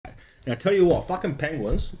Now, tell you what, fucking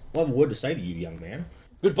penguins, I have a word to say to you, young man.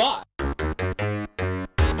 Goodbye!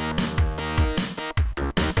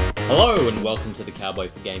 Hello and welcome to the Cowboy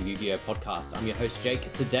for Game Yu-Gi-Oh podcast. I'm your host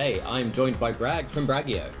Jake. Today I'm joined by Bragg from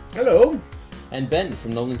Braggio. Hello. And Ben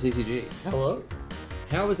from Nolan TCG. Hello.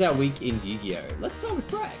 How was our week in Yu-Gi-Oh? Let's start with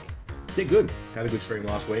Bragg. Yeah, good. Had a good stream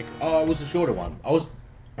last week. Oh, it was a shorter one.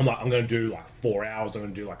 I'm going to do like 4 hours. I'm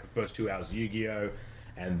going to do like the first 2 hours of Yu-Gi-Oh!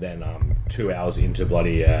 And then 2 hours into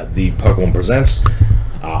bloody the Pokemon Presents.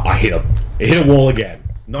 I hit a wall again.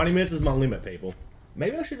 90 minutes is my limit, people.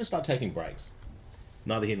 Maybe I should just start taking breaks.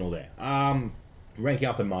 Neither here nor there. Ranking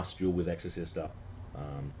up in Master Duel with Exorcista.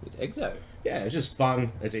 With Exo? Yeah, it's just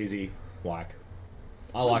fun. It's easy. Like,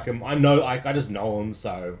 I like them. I know, I just know them,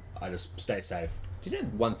 so I just stay safe. Do you know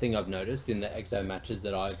one thing I've noticed in the Exo matches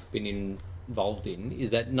that I've been involved in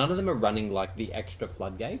is that none of them are running like the extra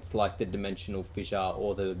floodgates, like the Dimensional Fissure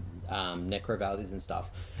or the Necro Valleys and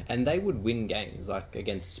stuff. And they would win games, like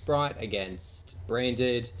against Sprite, against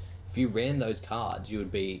Branded. If you ran those cards, you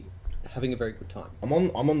would be having a very good time. I'm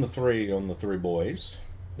on the three boys,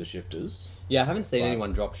 the shifters. Yeah, I haven't seen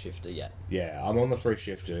anyone drop Shifter yet. Yeah, I'm on the three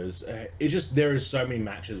shifters. It's just there is so many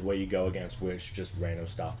matches where you go against which just random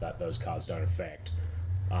stuff that those cards don't affect.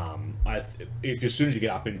 If as soon as you get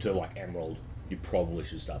up into like Emerald, you probably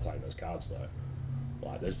should start playing those cards though.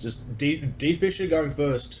 Like there's just D Fisher going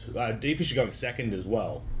first, D Fisher going second as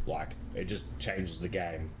well. Like it just changes the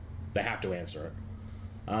game. They have to answer it.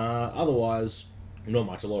 Otherwise, not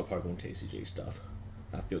much. A lot of Pokemon TCG stuff.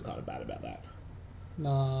 I feel kind of bad about that.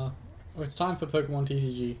 Nah. Oh, it's time for Pokemon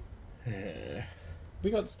TCG.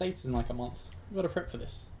 We got states in like a month. We got to prep for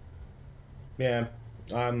this. Yeah,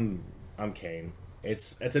 I'm keen.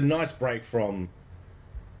 It's a nice break from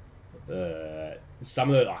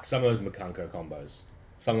some of those Makunko combos,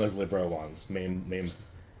 some of those Libero ones. Me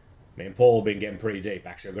and Paul have been getting pretty deep.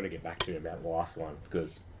 Actually, I've got to get back to you about the last one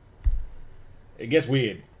because it gets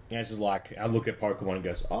weird. And it's just like I look at Pokemon and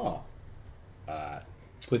goes,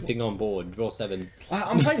 Put thing on board, draw 7.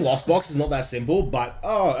 I'm playing Lost Box. It's not that simple,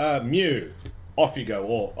 but Mew, off you go.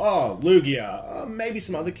 Or Lugia, maybe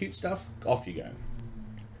some other cute stuff. Off you go.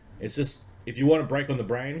 It's just if you want to break on the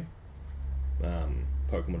brain,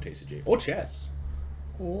 Pokemon TCG or chess.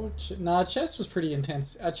 Nah, chess was pretty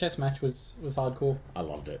intense. Our chess match was hardcore. I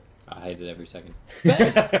loved it. I hate it every second.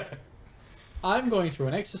 I'm going through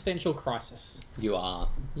an existential crisis. You are.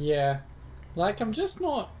 Yeah. Like, I'm just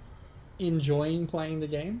not enjoying playing the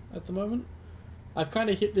game at the moment. I've kind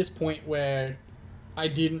of hit this point where I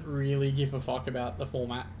didn't really give a fuck about the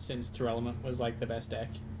format since Tearlament was like the best deck.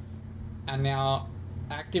 And now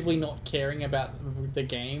actively not caring about the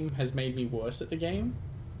game has made me worse at the game,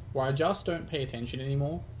 where I just don't pay attention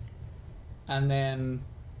anymore. And then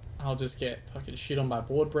I'll just get fucking shit on by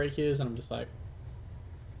board breakers and I'm just like,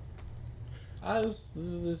 this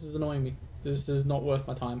is annoying me. This is not worth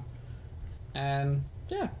my time. And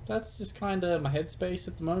yeah, that's just kind of my headspace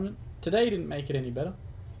at the moment. Today didn't make it any better.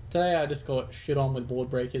 Today I just got shit on with board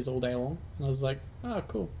breakers all day long. And I was like, oh,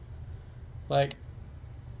 cool. Like,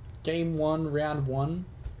 game 1, round 1,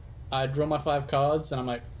 I draw my 5 cards and I'm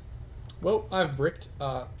like, well, I've bricked.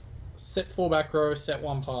 Set 4 back row, set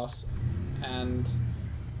 1 pass. And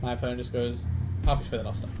my opponent just goes, Harpy's Feather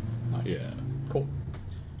Duster. Like, Yeah. cool.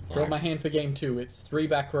 Draw my hand for game 2. It's 3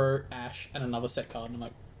 back row, Ash, and another set card. And I'm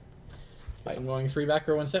like, yes, I'm going 3 back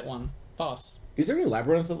row and set 1. Pass. Is there any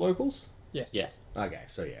Labyrinth at locals? Yes. Yes. Okay,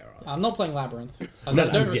 so yeah, right. I'm not playing Labyrinth. I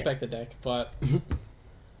No, don't yeah. respect the deck, but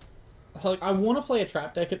like I want to play a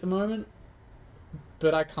trap deck at the moment,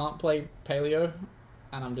 but I can't play Paleo,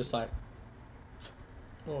 and I'm just like,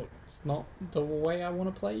 well, it's not the way I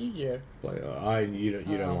want to play Yu-Gi-Oh. Like, you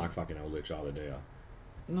don't like fucking Eldritch either, do you?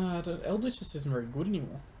 No, Eldritch just isn't very good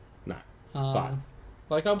anymore. No.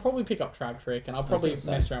 Like I'll probably pick up Trap Trick, and I'll probably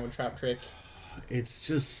mess around with Trap Trick. It's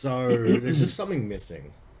just so there's just something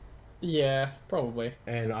missing. Yeah, probably.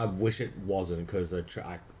 And I wish it wasn't, because a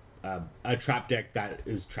trap deck that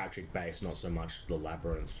is trap trick based, not so much the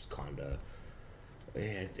Labyrinth kind of.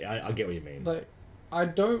 Yeah, I get what you mean. Like, I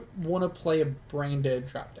don't want to play a brain dead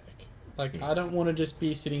trap deck. Like, I don't want to just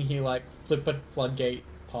be sitting here like flip a floodgate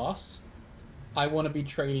pass. I want to be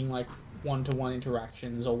trading like 1-to-1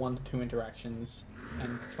 interactions or 1-to-2 interactions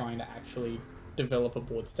and trying to actually develop a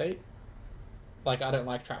board state. Like, I don't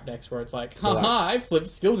like trap decks where it's like, haha, I flipped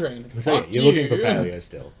skill drain. So Fuck you're you. looking for Paleo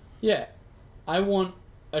still. Yeah. I want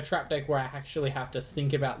a trap deck where I actually have to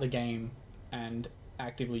think about the game and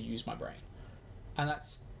actively use my brain. And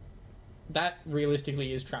that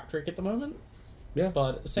realistically is Trap Trick at the moment. Yeah.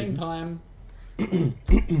 But at the same time, I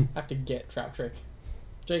have to get Trap Trick.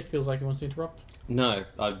 Jake feels like he wants to interrupt. No,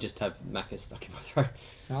 I just have Macca's stuck in my throat.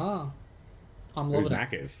 Ah, I'm Who's loving it.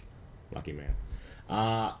 Mac is? Lucky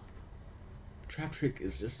man. Trap Trick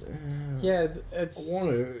is just... Yeah, I it's want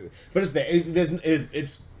to... But it's there.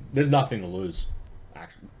 There's nothing to lose,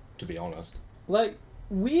 actually, to be honest. like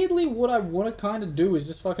weirdly what I want to kind of do is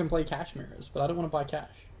just fucking play cash mirrors, but I don't want to buy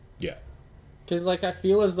cash Yeah. because like I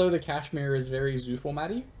feel as though the cash mirror is very zoo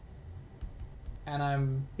formatty, and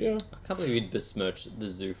I'm Yeah. I can't believe you'd besmirch the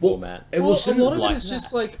zoo Well, format. it well, was a lot of like it is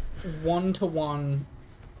just that. like one-to-one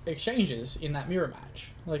exchanges in that mirror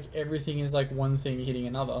match. Like everything is like one thing hitting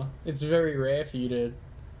another. It's very rare for you to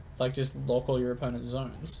like just lock all your opponent's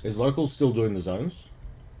zones. Is Locals still doing the zones?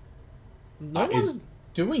 No one's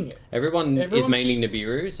doing it. Everyone is Everyone's- maining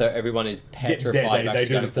Nibiru, so everyone is petrified. They of actually do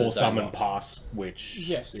going the for the full zone summon lock. pass, which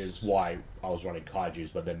Yes. is why I was running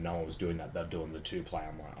Kaijus, but then no one was doing that. They're doing the 2-play.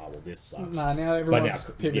 I'm like, oh, well, this sucks. Nah, now everyone's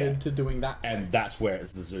now- pivoted yeah. to doing that. And that's where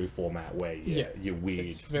it's the zoo format where you're weird.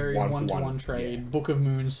 It's very one-for-one, one-to-one trade. yeah. Book of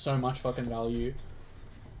Moons, so much fucking value.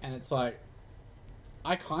 And it's like,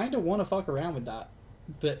 I kind of want to fuck around with that,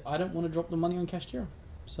 but I don't want to drop the money on Cashtira.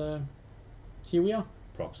 So, here we are.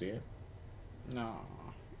 Proxy, yeah. No.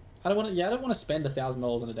 I don't want to. Yeah, I don't want to spend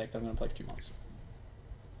 $1,000 on a deck that I'm going to play for 2 months.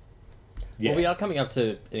 Yeah. Well, we are coming up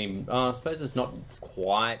to. I suppose it's not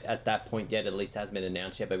quite at that point yet. At least it hasn't been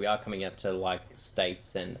announced yet. But we are coming up to like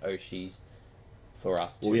states and Oshis for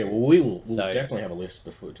us. Too. Well, yeah, well, we'll So- definitely have a list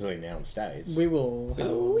between now and States. We will.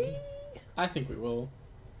 Will we? I think we will.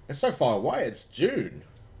 It's so far away, it's June.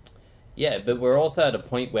 Yeah, but we're also at a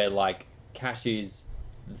point where like Cashew's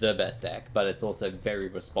the best deck, but it's also very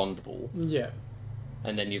respondable. Yeah.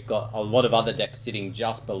 And then you've got a lot of other decks sitting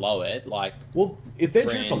just below it, like Well, if they're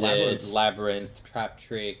due for Branded, Labyrinth... Labyrinth, Trap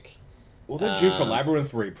Trick. Well, they're due for Um,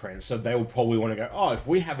 Labyrinth reprints, so they will probably want to go, oh, if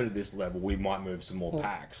we have it at this level, we might move some more Well,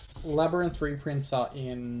 packs. Labyrinth reprints are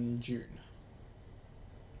in June.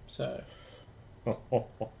 So,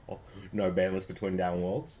 No ban list between Down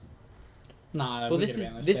Worlds. nah. Well, we this get a is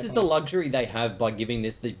ban list, this is the definitely. luxury they have by giving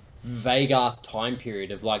this the vague ass time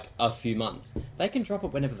period of like a few months. They can drop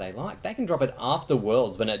it whenever they like. They can drop it after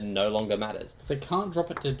Worlds when it no longer matters. They can't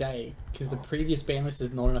drop it today because the previous ban list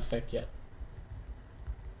is not in effect yet.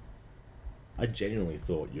 I genuinely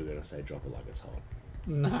thought you were going to say drop it like it's hot.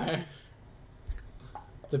 No.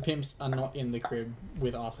 The pimps are not in the crib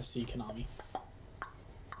with Arthur C. Konami.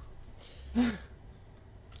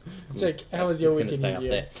 Jake, how was your It's gonna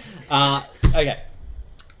weekend? stay up there. Okay.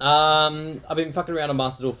 I've been fucking around on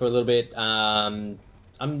Master Duel for a little bit. I'm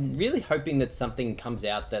really hoping that something comes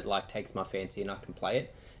out that like takes my fancy and I can play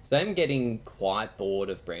it. So I'm getting quite bored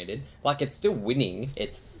of Branded. Like it's still winning,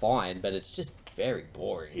 it's fine, but it's just very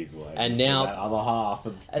boring. He's waiting and for now that other half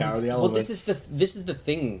of and, Carry the well, Elements. this is the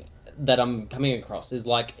thing that I'm coming across is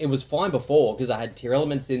like it was fine before because I had tier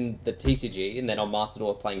elements in the TCG and then on Master Duel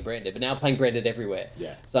I was playing Branded, but now I'm playing Branded everywhere.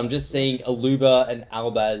 Yeah. So I'm just seeing Aluba and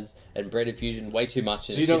Albaz and Branded Fusion way too much,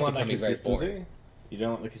 and So you it's don't just like that becoming very boring. consistency? You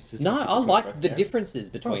don't like the consistency? No, I between like both the games? differences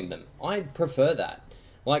between them. I prefer that.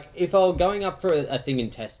 Like, if I were going up for a thing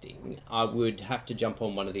in testing, I would have to jump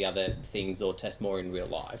on one of the other things or test more in real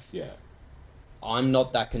life. Yeah. I'm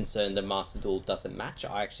not that concerned that Master Duel doesn't match.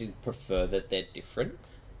 I actually prefer that they're different.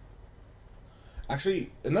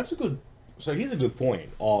 Actually, and that's a good... So here's a good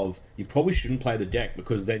point of you probably shouldn't play the deck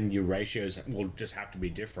because then your ratios will just have to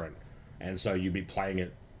be different. And so you'd be playing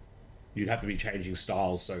it... You'd have to be changing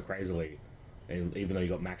styles so crazily. And even though you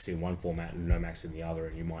got maxi in one format and no max in the other,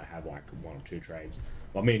 and you might have like 1 or 2 trades.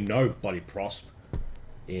 I mean, no bloody prosp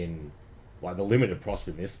in... Like, the limited prosp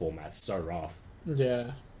in this format's so rough.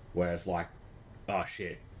 Yeah. Where it's like, oh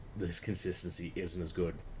shit, this consistency isn't as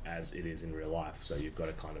good as it is in real life. So you've got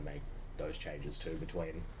to kind of make those changes too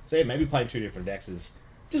between. So yeah, maybe playing 2 different decks is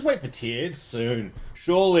just wait for tiered soon.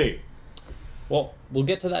 Surely. Well, we'll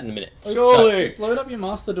get to that in a minute. Surely. Just load up your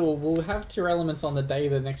Master Duel. We'll have tier elements on the day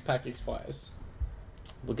the next pack expires.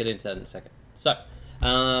 We'll get into that in a second. So,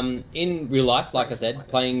 in real life, like I said,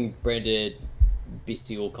 playing Branded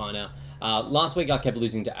Bestial kind of. Last week I kept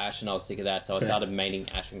losing to Ash and I was sick of that, so I started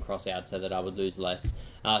maining Ash and Cross out so that I would lose less.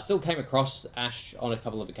 Still came across Ash on a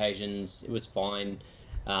couple of occasions. It was fine.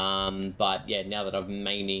 But yeah, now that I'm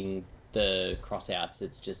maining the crossouts,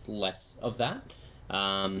 it's just less of that.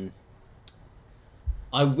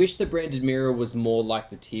 I wish the Branded Mirror was more like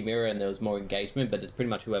the T Mirror and there was more engagement, but it's pretty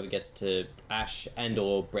much whoever gets to Ash and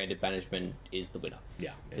or Branded Banishment is the winner.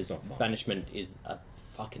 Yeah, it's not fun. Banishment is a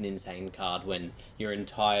fucking insane card when your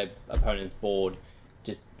entire opponent's board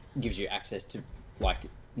just gives you access to like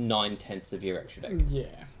 9/10 of your extra deck. Yeah.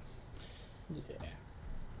 Yeah.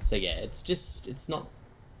 So yeah, it's just it's not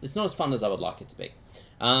it's not as fun as I would like it to be.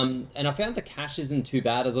 And I found the cash isn't too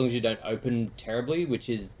bad as long as you don't open terribly, which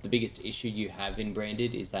is the biggest issue you have in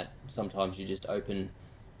Branded, is that sometimes you just open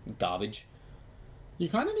garbage. You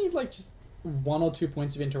kind of need like just 1 or 2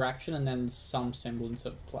 points of interaction and then some semblance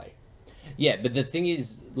of play. Yeah, but the thing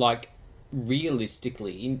is, like,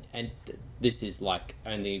 realistically, and this is like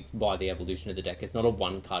only by the evolution of the deck, it's not a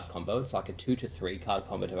 1-card combo, it's like a 2 to 3 card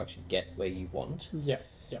combo to actually get where you want. Yeah,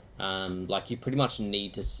 yeah. Like, you pretty much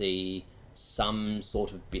need to see some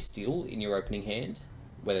sort of bestial in your opening hand,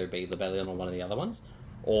 whether it be Lebellion or one of the other ones,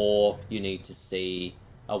 or you need to see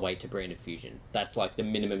a way to brand a fusion. That's like the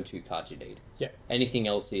minimum 2 cards you need. Yeah. Anything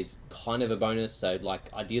else is kind of a bonus, so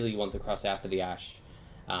like ideally you want the cross out for the Ash.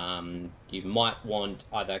 You might want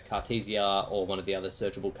either Cartesia or one of the other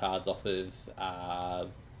searchable cards off of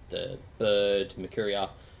the Bird, Mercuria,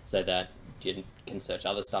 so that you can search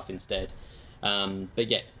other stuff instead. But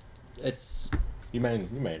yeah, it's... You main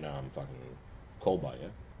fucking Callby, yeah?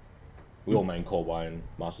 We all main Callby and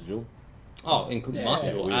Master Jewel. Oh, in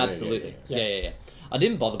Master Duel, absolutely. Yeah. I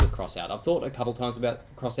didn't bother with Crossout. I've thought a couple times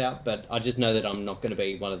about Crossout, but I just know that I'm not going to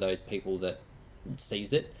be one of those people that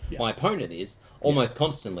sees it. Yeah. My opponent is, almost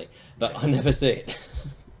constantly, but I never see it.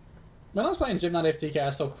 When I was playing Gym Night FTK, I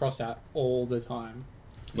saw Crossout all the time.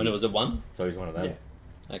 When it was a 1? So he's one of them?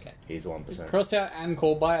 Yeah. Okay. He's the 1%. Crossout and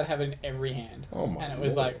Callby, I'd have it in every hand. Oh my And it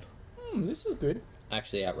was Lord. like, this is good.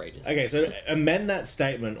 Actually outrageous. Okay, so amend that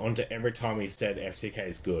statement onto every time he said FTK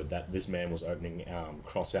is good, that this man was opening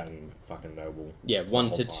Crossout and fucking Noble. Yeah,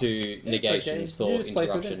 1 to 2 negations for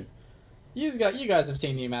interruption. You guys have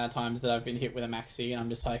seen the amount of times that I've been hit with a maxi, and I'm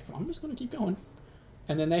just like, I'm just going to keep going.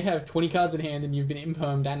 And then they have 20 cards in hand, and you've been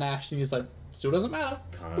impermed and ashed, and you're just like, still doesn't matter.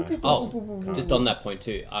 Just on that point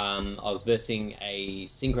too, I was versing a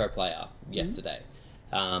Synchro player yesterday.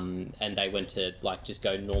 And they went to like just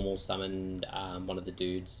go normal summon one of the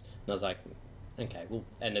dudes, and I was like, okay, well,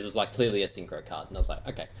 and it was like clearly a synchro card, and I was like,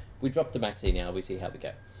 okay, we dropped the maxi now, we see how we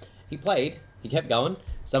go. He played, he kept going,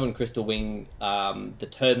 summoned Crystal Wing. The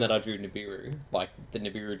turn that I drew Nibiru, like the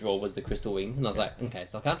Nibiru draw was the Crystal Wing, and I was like, okay,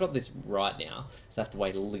 so I can't drop this right now, so I have to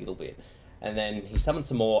wait a little bit. And then he summoned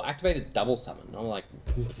some more, activated double summon. I'm like,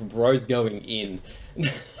 bro's going in.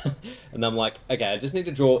 And I'm like, okay, I just need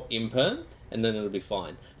to draw Imperm, and then it'll be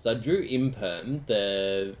fine. So I drew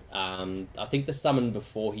Imperm, I think the summon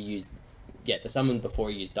before he used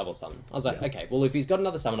double summon. I was like, okay, well, if he's got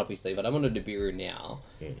another summon up his sleeve, I don't want to Nibiru now,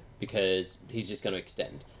 because he's just going to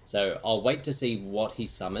extend. So I'll wait to see what he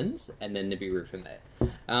summons, and then Nibiru from there.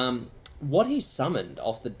 What he summoned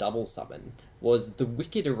off the double summon was the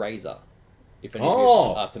Wicked Eraser, if any of you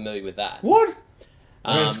are familiar with that. What?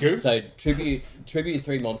 So tribute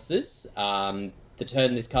 3 monsters. The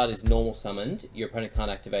turn this card is normal summoned, your opponent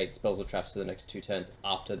can't activate spells or traps for the next 2 turns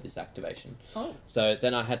after this activation. So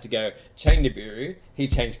then I had to go chain Nibiru, he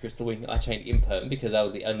changed Crystal Wing, I chained Imperm because that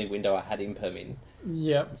was the only window I had Imperm in.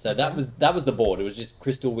 Yep. So that was the board. It was just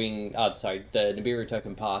Crystal Wing, the Nibiru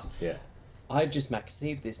token pass. Yeah. I just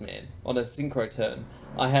maxied this man on a synchro turn.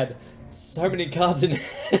 I had so many cards in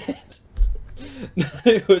hand.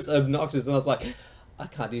 It was obnoxious, and I was like, I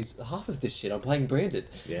can't use half of this shit. I'm playing Branded.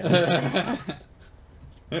 Yeah.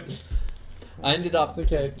 I ended up...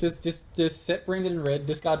 It's okay, just set Branded in red,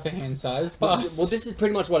 discard for hand size, pass. Well, this is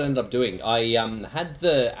pretty much what I ended up doing. I had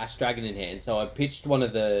the Ash Dragon in hand, so I pitched one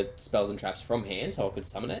of the spells and traps from hand so I could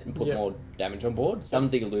summon it and put more damage on board.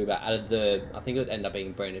 Summoned the Galuba, added the... I think it would end up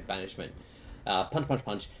being Branded Banishment.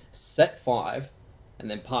 Punch, set 5, and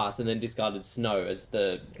then pass, and then discarded Snow as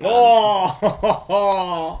the...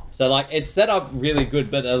 So, like, it's set up really good,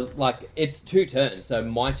 but like, it's 2 turns, so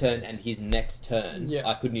my turn and his next turn,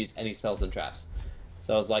 I couldn't use any spells and traps.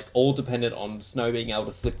 So I was, like, all dependent on Snow being able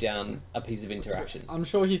to flip down a piece of interaction. I'm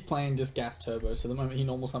sure he's playing just Gas Turbo, so the moment he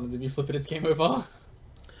normal summons, if you flip it, it's game over.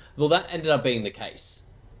 Well, that ended up being the case.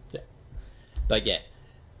 Yeah. But yeah,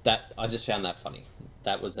 I just found that funny.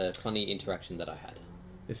 That was a funny interaction that I had.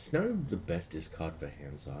 Is Snow the best discard for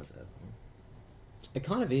hand size ever? It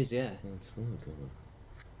kind of is, yeah. It's really good.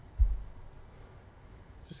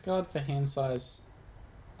 Discard for hand size...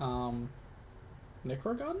 Necro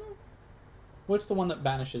Gardener? What's the one that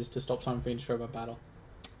banishes to stop someone being destroyed by battle?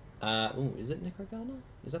 Is it Necro Gardener?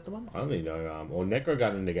 Is that the one? I only know, or Necro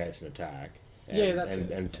Gardener negates an attack. And, that's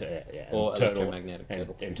it. Or Electromagnetic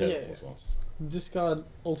Turtle. And Turtle as well. Discard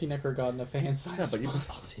Ulti Necro Gardener for hand size. No,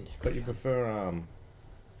 but you prefer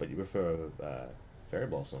Fairy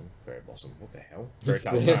Blossom. Fairy Blossom. What the hell?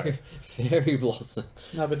 Fairy Blossom.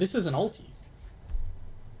 No, but this is an ulti.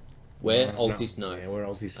 We're Ulti Snow. Yeah, we're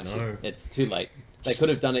Ulti Snow. Actually, it's too late. They could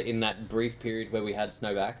have done it in that brief period where we had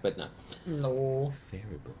Snow back, but no. No.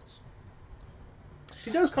 Fairy Blossom. She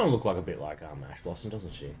does kind of look like a bit like Ash Blossom,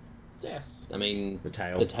 doesn't she? Yes. I mean, The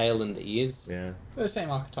tail. the tail and the ears. Yeah, They're the same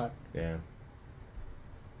archetype. yeah.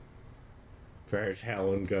 Fairy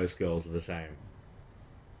Tail and Ghost Girls are the same.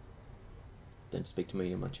 Don't speak to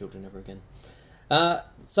me or my children ever again.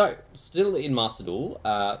 So, still in Master Duel.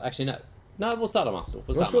 Actually, no. No, we'll start on Master Duel.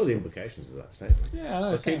 I'm not sure the implications of that statement. Yeah, I know.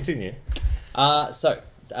 Let's Same. continue.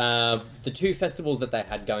 The two festivals that they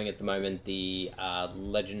had going at the moment, the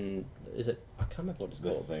Legend... Is it... I can't remember what it's The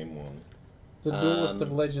called. theme one. The Duelist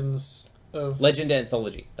of Legends of... Legend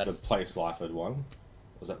Anthology. The That's... Play Slifer'd one?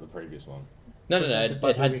 Was that the previous one? No. presented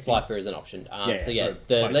by It had Burger King. Slifer as an option. Yeah, so yeah, yeah, so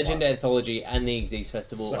the play Legend Slifer. Anthology and the Xyz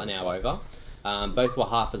Festival So are now Slifer. over. Both were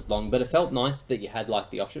half as long, but it felt nice that you had like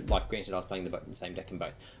the option. Like, granted, I was playing the same deck in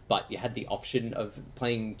both, but you had the option of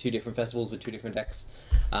playing two different festivals with two different decks.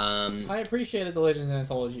 I appreciated the Legends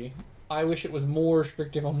Anthology. I wish it was more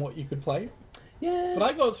restrictive on what you could play, Yeah, but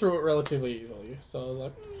I got through it relatively easily, so I was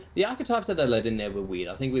like, the archetypes that they let in there were weird.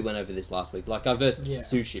 I think we went over this last week. Like, I versed Yeah.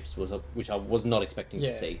 Sue Ships, which I was not expecting to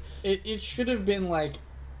Yeah. see. it should have been like,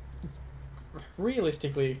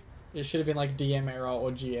 realistically, it should have been like DM era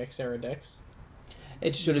or GX era decks.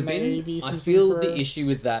 It should have Maybe been. I some feel Synchro. the issue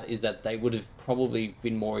with that is that they would have probably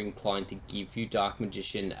been more inclined to give you Dark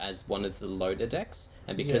Magician as one of the loader decks,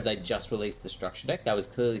 and because Yeah. they just released the structure deck, that was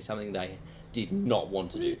clearly something they did not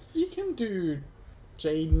want to do. You can do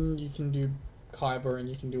Jaden, you can do Kyber, and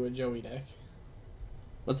you can do a Joey deck.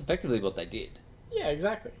 That's effectively what they did. Yeah,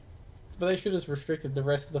 exactly. But they should have restricted the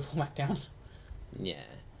rest of the format down. Yeah.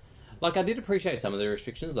 Like, I did appreciate some of the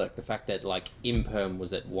restrictions, like the fact that, like, Imperm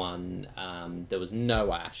was at 1, there was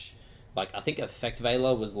no Ash. Like, I think Effect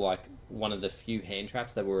Veiler was, like, one of the few hand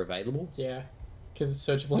traps that were available. Yeah, because it's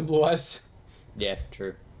searchable in Blue Eyes. Yeah,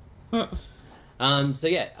 true. So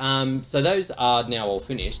those are now all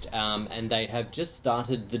finished, and they have just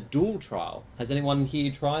started the Duel Trial. Has anyone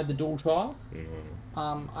here tried the Duel Trial?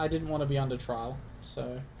 I didn't want to be under trial,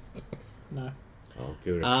 so no. I'll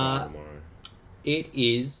give it a try tomorrow. It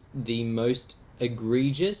is the most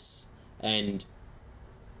egregious and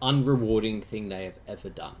unrewarding thing they have ever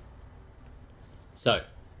done. So,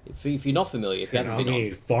 if you're not familiar, if you haven't been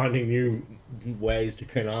on... Finding new ways to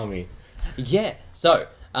Konami. Yeah, so,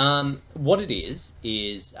 what it is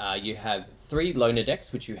you have 3 loner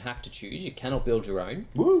decks, which you have to choose. You cannot build your own.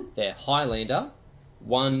 Woo! They're Highlander,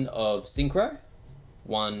 one of Synchro,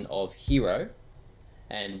 one of Hero,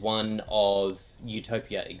 and one of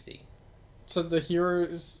Utopia Xyz. So the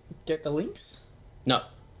heroes get the links? No,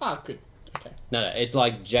 Ah, good. Okay. no, it's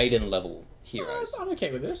like Jaden level heroes. I'm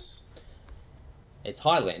okay with this. It's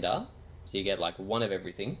Highlander, so you get like one of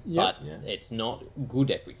everything, Yep. but Yeah. it's not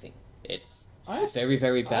good everything. It's I very,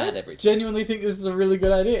 very bad I everything. genuinely think this is a really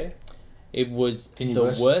good idea. It was Can you the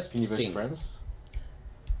verse, worst Can you verse thing. your friends?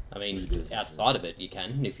 I You mean, do. outside of it, you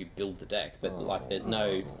can if you build the deck, but like, there's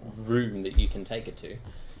no room that you can take it to.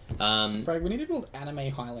 Bragg, we need to build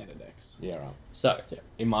anime Highlander decks. Yeah, right. So,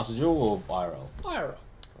 In Master Duel or IRL? IRL.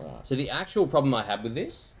 Right. so the actual problem I had with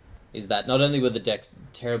this is that not only were the decks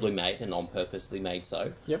terribly made and on purposely made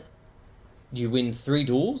so, Yep. you win 3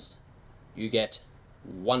 duels, you get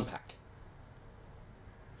 1 pack.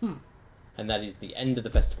 And that is the end of the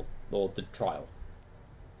festival, or the trial.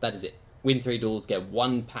 That is it. Win 3 duels, get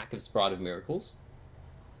 1 pack of Sprite of Miracles.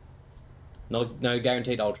 No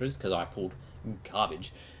guaranteed ultras, because I pulled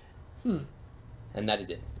garbage. And that is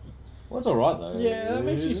it. Well, it's alright though. Yeah, that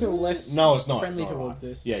makes me feel less No, it's not. friendly it's not towards alright.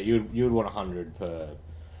 this. Yeah, you would want 100 per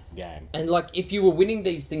game. And, like, if you were winning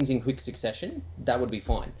these things in quick succession, that would be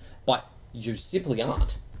fine. But you simply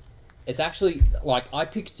aren't. It's actually, like, I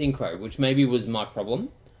picked Synchro, which maybe was my problem.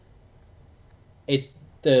 It's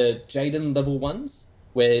the Jaden level ones,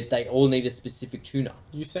 where they all need a specific tuner.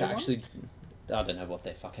 You say to ones? actually, I don't know what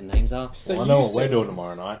their fucking names are. So Well, I know you what we're said doing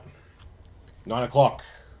ones. tomorrow night. 9 o'clock.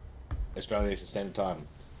 Australian Standard Time.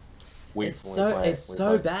 It's when so- we play it, it's we so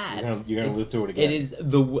play it. bad. You're gonna It's- live through it again. It is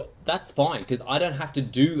that's fine, because I don't have to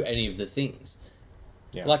do any of the things.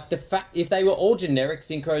 Yeah. Like, the fact, if they were all generic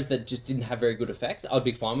synchros that just didn't have very good effects, I'd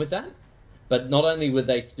be fine with that. But not only were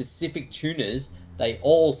they specific tuners, they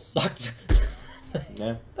all sucked.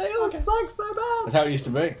 Yeah. They all suck so bad. That's how it used to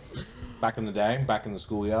be. Back in the day, back in the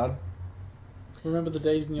schoolyard. Remember the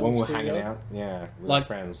days in the When old we were school hanging yard? out. Yeah. With Like- our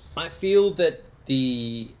friends. I feel that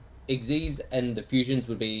the Xyz and the fusions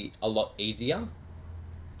would be a lot easier,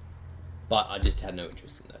 but I just had no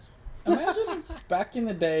interest in those. Imagine back in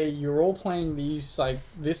the day, you're all playing these, like,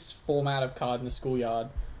 this format of card in the schoolyard,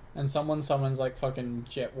 and someone summons, like, fucking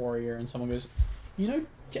Jet Warrior, and someone goes, you know,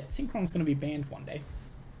 Jet Synchron's gonna be banned one day.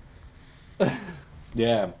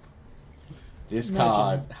 Yeah. This Imagine.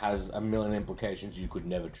 card has a million implications you could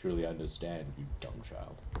never truly understand, you dumb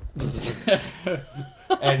child.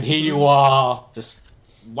 And here you are, just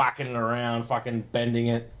whacking it around, fucking bending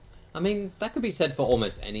it. I mean, that could be said for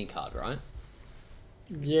almost any card, right?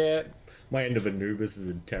 Yeah, My end of Anubis is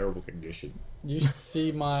in terrible condition. you should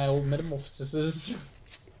see my old metamorphoses.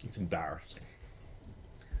 It's embarrassing.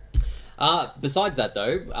 Besides that,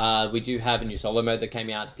 though, we do have a new solo mode that came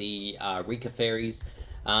out, the Rika Fairies.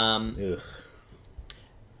 Ugh.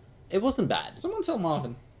 It wasn't bad. Someone tell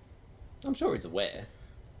Marvin. I'm sure he's aware.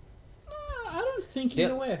 I don't think he's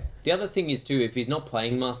Yeah. aware. The other thing is, too, if he's not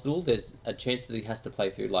playing Master Duel, there's a chance that he has to play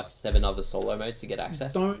through, like, 7 other solo modes to get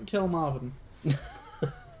access. Don't tell Marvin.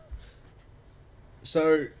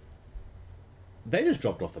 So, they just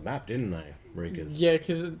dropped off the map, didn't they, Rikas? Yeah,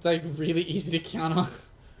 because it's like really easy to counter.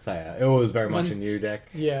 So, yeah, it was very much When- a new deck.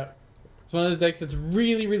 Yeah. It's one of those decks that's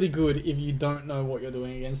really, really good if you don't know what you're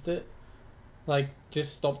doing against it. Like,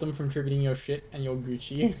 just stop them from tributing your shit and you're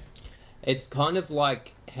Gucci. It's kind of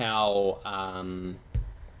like how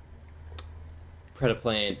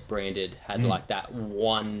Predaplant Branded had, like, that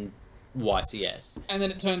one YCS. And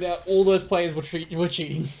then it turned out all those players were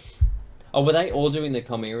cheating. Oh, were they all doing the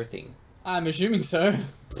Chimera thing? I'm assuming so.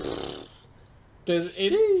 Because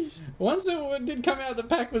once it did come out the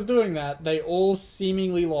pack was doing that, they all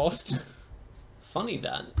seemingly lost. Funny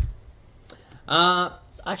that.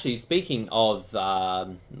 Actually, speaking of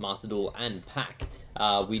Master Duel and pack,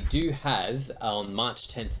 we do have on March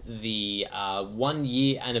 10th the 1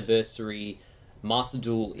 year anniversary Master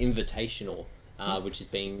Duel Invitational, which is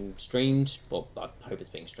being streamed. Well, I hope it's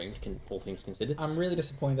being streamed, all things considered. I'm really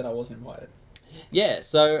disappointed that I wasn't invited. Yeah,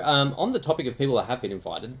 so on the topic of people that have been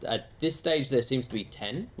invited, at this stage there seems to be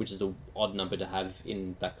 10, which is an odd number to have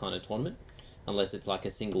in that kind of tournament. Unless it's like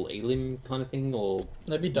a single elim kind of thing, or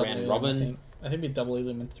That'd be double round elim, robin. I think it'd be double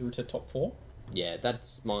elim and through to top 4. Yeah,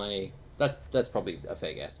 that's probably a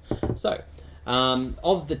fair guess. So,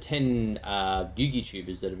 of the 10 Yugi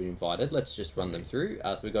tubers that have been invited, let's just run them through.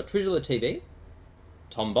 So we've got Trizula TV,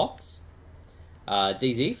 Tom Box,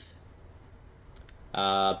 Dzef,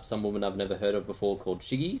 some woman I've never heard of before called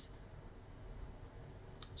Shiggies.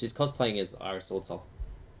 She's cosplaying as Iris Swordsoul.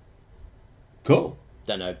 Cool.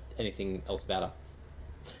 Don't know anything else about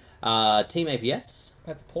her. Team APS.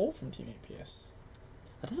 That's Paul from Team APS.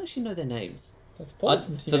 I don't actually know their names. That's Paul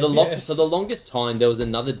from Team For APS. the longest time, there was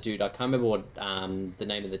another dude. I can't remember what the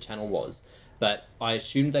name of the channel was, but I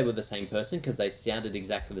assumed they were the same person because they sounded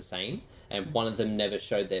exactly the same. And one of them never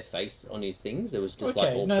showed their face on his things. It was just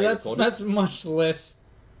like all pre-recorded. that's much less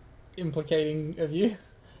implicating of you.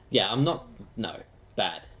 Yeah, I'm not. No,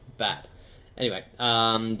 bad. Anyway,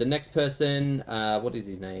 the next person. What is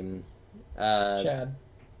his name? Chad.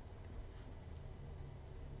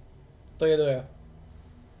 Doya.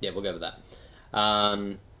 Yeah, we'll go with that.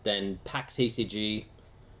 Then Pack TCG.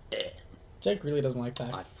 Jake really doesn't like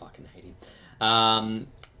that. I fucking hate him.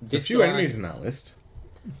 There's a few enemies in that list.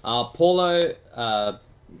 Paulo,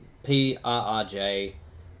 PRRJ,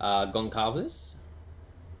 Goncalves.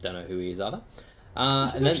 Don't know who he is either.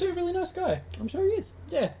 He's actually a really nice guy. I'm sure he is.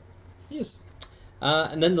 Yeah, he is.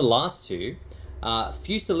 And then the last two,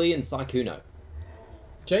 Fusili and Saikuno.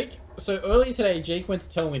 Jake, so earlier today, Jake went to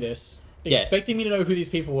tell me this, Yeah. expecting me to know who these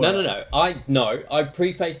people were. No. I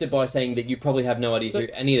prefaced it by saying that you probably have no idea who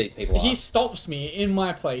any of these people are. He stops me in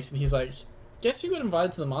my place and he's like, guess who got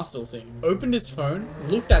invited to the Master Duel thing? Opened his phone,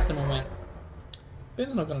 looked at them and went,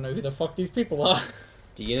 Ben's not going to know who the fuck these people are.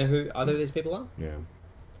 Do you know who either of these people are? Yeah.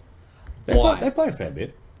 Why? They play a fair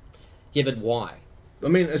bit. Yeah, but why? I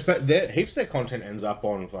mean, heaps of their content ends up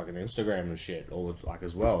on fucking Instagram and shit, all like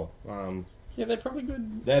as well. Yeah, they're probably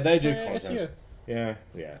good. They do for content. SEO.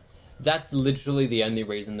 Yeah. That's literally the only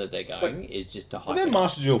reason that they're going, is just to Well, hype they're it up.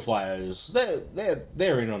 Master Duel players.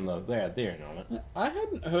 They're in on they're in on it. I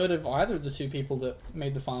hadn't heard of either of the two people that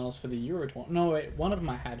made the finals for the Euro tournament. No, wait, one of them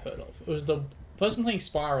I had heard of. It was the person playing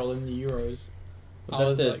Spiral in the Euros.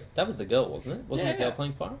 That was the girl, wasn't it? Wasn't Yeah. the girl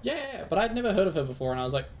playing Spiral? Yeah, but I'd never heard of her before, and I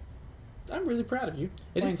was like, I'm really proud of you.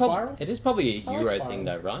 It Playing is, Spiral? it is probably a I like Euro Spiral. thing,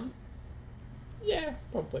 though, right? Yeah,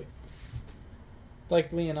 probably.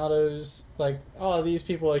 Like Leonardo's, these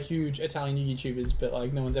people are huge Italian YouTubers, but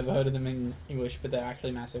no one's ever heard of them in English, but they're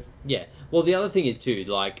actually massive. Yeah. Well, the other thing is, too,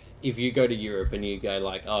 if you go to Europe and you go,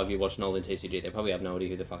 have you watched Nolan TCG, they probably have no idea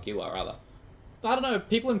who the fuck you are, either. I don't know,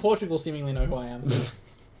 people in Portugal seemingly know who I am.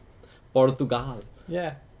 Portugal.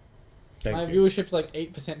 Yeah. Thank My you. viewership's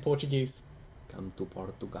 8% Portuguese. Come to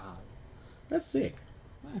Portugal. That's sick.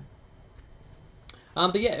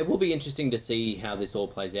 But yeah, it will be interesting to see how this all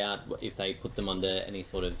plays out, if they put them under any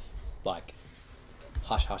sort of,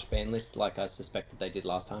 hush hush ban list like I suspected they did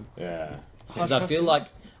last time. Yeah. Because I feel like,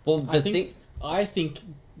 well, I think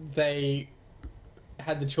they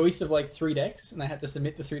had the choice of like 3 decks, and they had to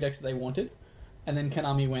submit the 3 decks that they wanted, and then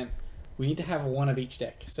Konami went, we need to have one of each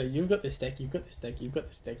deck. So you've got this deck, you've got this deck, you've got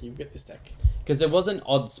this deck, you've got this deck. Because there was an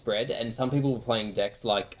odd spread, and some people were playing decks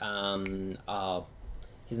like, here's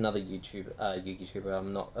another YouTuber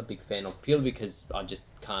I'm not a big fan of, purely because I just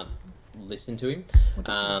can't listen to him.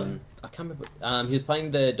 I can't remember. He was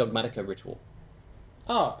playing the Dogmatica Ritual.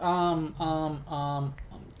 The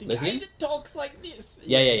guy that talks like this.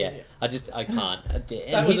 Yeah. I can't.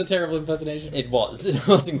 That was a terrible impersonation. It was. It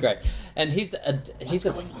wasn't great. And he's What's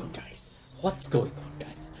going on, guys? What's going on,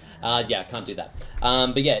 guys? Yeah, I can't do that.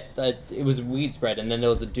 But yeah, it was a weird spread. And then there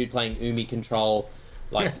was a dude playing Umi control,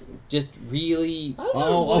 like just really. I don't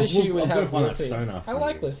know what issue would have find Lithium. that so I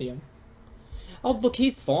like Lithium. Oh look,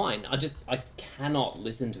 he's fine. I cannot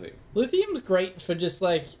listen to him. Lithium's great for just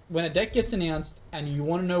like when a deck gets announced and you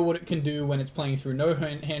want to know what it can do when it's playing through no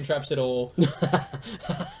hand traps at all. What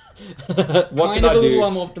kind can of I a do?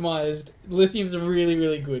 little optimized. Lithium's really,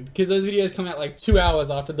 really good because those videos come out like 2 hours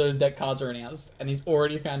after those deck cards are announced, and he's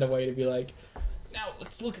already found a way to be like, now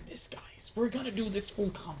let's look at this, guys. We're gonna do this full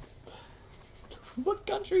combo. What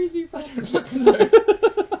country is he from?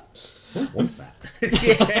 What's that?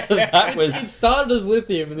 That was. It started as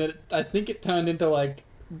Lithium, and then I think it turned into like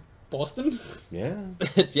Boston. Yeah.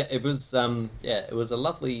 Yeah, it was. It was a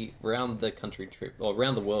lovely round the country trip, or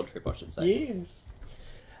round the world trip, I should say. Yes.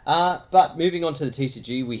 But moving on to the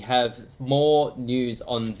TCG, we have more news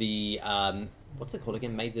on the what's it called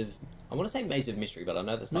again? I want to say Maze of Mystery, but I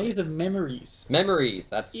know that's not Maze of Memories. Memories.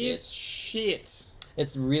 That's It's it. shit.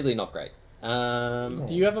 It's really not great. Do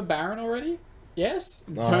you have a Baron already? Yes.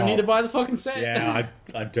 Oh. Don't need to buy the fucking set. Yeah,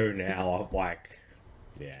 I do now.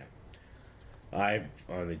 I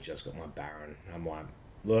only just got my Baron. I'm like,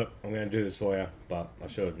 look, I'm going to do this for you, but I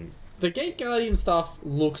shouldn't. The Gate Guardian stuff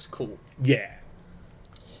looks cool. Yeah.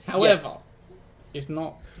 However, it's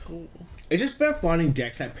not cool. It's just about finding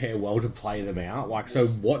decks that pair well to play them out. Like, so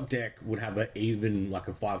what deck would have like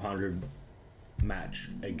a 500 match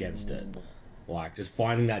against it? Like, just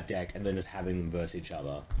finding that deck and then just having them verse each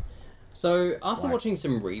other. So after Like, watching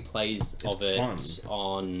some replays of it fun.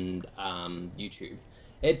 on YouTube,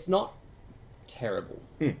 it's not terrible.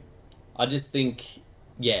 I just think,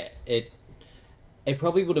 it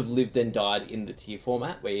probably would have lived and died in the tier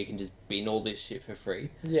format where you can just bin all this shit for free.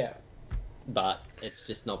 Yeah. But it's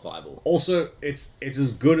just not viable. Also, it's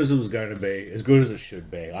as good as it was going to be, as good as it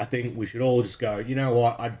should be. I think we should all just go, you know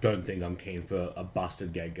what, I don't think I'm keen for a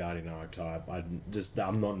busted Gate Guardian archetype. I'm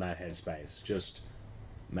not in that headspace. Just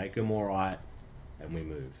make them alright, and we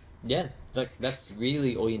move. Yeah, that's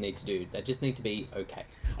really all you need to do. They just need to be okay.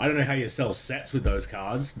 I don't know how you sell sets with those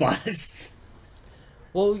cards, but...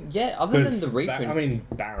 Well, yeah, other than the reprints...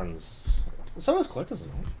 Barons... Some of those collectors are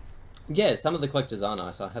nice. Yeah, some of the collectors are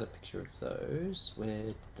nice. I had a picture of those. Where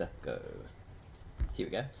did that go? Here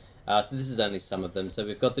we go. So this is only some of them. So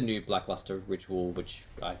we've got the new Blackluster Ritual, which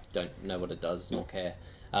I don't know what it does, nor care.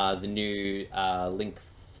 The new Link...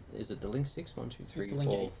 Is it the Link 6? 1, 2, 3,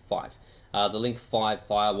 4, 5. The Link 5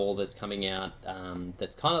 Firewall that's coming out.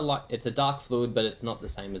 That's kind of like... It's a Dark Fluid, but it's not the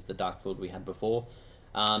same as the Dark Fluid we had before.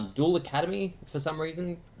 Duel Academy, for some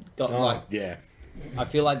reason, got yeah. I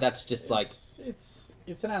feel like that's just like...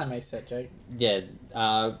 It's an anime set, Jake. Yeah,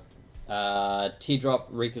 Teardrop,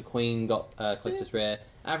 Rika Queen got Collector's Rare.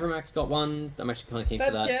 Avramax got one. I'm actually kind of keen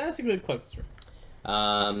for that. Yeah, that's a good Collector's Rare.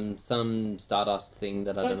 Some Stardust thing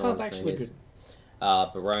that I don't know what its name is.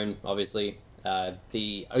 Barone, obviously.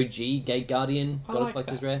 The OG Gate Guardian got a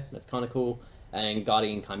Collector's Rare. That's kind of cool. And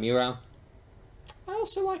Guardian Chimera. I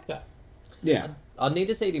also like that. Yeah. I'd need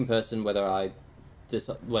to see it in person when I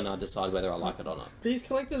decide whether I like it or not. These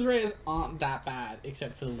Collector's Rares aren't that bad,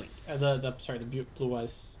 except for the Link. The Blue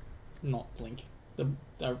Eyes, not Link. You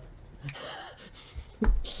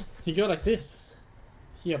go like this.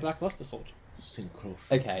 Here, Black Luster Sword.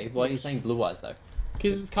 Okay, why are you saying Blue Eyes though?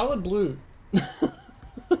 Because it's coloured blue.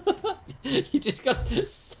 You just got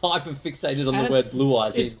hyper fixated on And the word Blue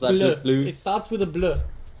Eyes. It's like bleu. blue. It starts with a bleu.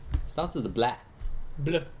 Starts with a black.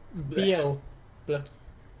 Bleu. BL. Bleu.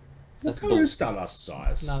 What colour is Stardust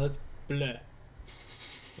size? No, that's bleu.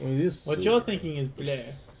 Well, it is What you're thinking is bleu.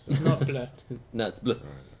 Not bleu. No, it's blue.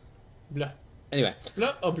 Bleu. Anyway. Bleu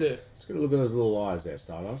or bleu? Let's get a look at those little eyes there,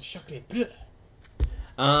 Stardust. Chocolate bleu.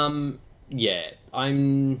 Yeah,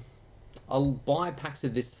 I'll buy packs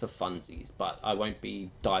of this for funsies, but I won't be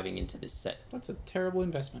diving into this set. That's a terrible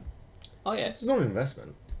investment. Oh yeah. It's not an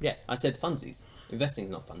investment. Yeah, I said funsies. Investing's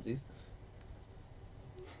not funsies.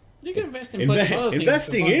 You can invest in plenty of other things.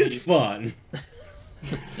 Investing for is funsies. fun.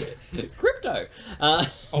 Crypto.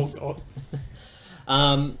 Oh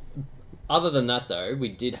god. Other than that, though, we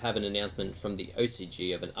did have an announcement from the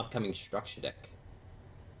OCG of an upcoming structure deck.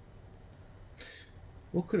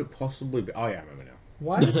 What could it possibly be? Oh yeah, I remember now.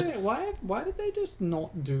 Why did they just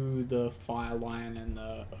not do the Fire Lion and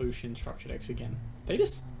the Ocean structure decks again? They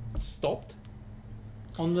just stopped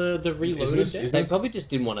on the reloaded this- decks. is They this- probably just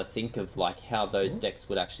didn't want to think of like how those decks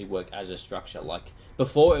would actually work as a structure. Like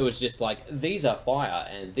before, it was just like these are fire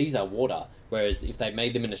and these are water. Whereas if they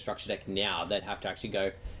made them in a structure deck now, they'd have to actually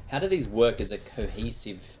go, how do these work as a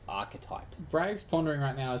cohesive archetype? Bragg's pondering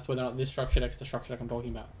right now as to whether or not this structure deck's the structure deck I'm talking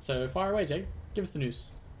about. So fire away, Jake. Give us the news.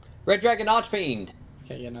 Red Dragon Archfiend.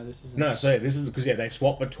 Okay, yeah, no, this is No, so this is because they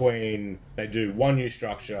swap between. They do one new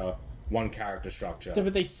structure, one character structure. Yeah,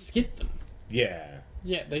 but they skipped them. Yeah,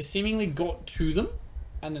 Yeah, they seemingly got to them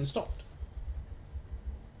and then stopped.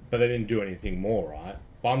 but they didn't do anything more, right?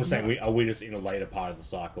 But I'm just saying, No. are we just in a later part of the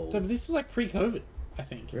cycle? So, but this was like pre-COVID, I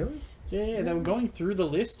think. Really? Yeah, they were going through the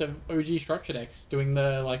list of OG structure decks, doing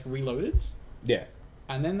the like reloadeds, Yeah.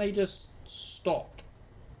 and then they just stopped.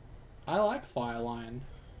 I like Fire Lion.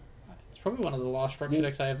 It's probably one of the last structure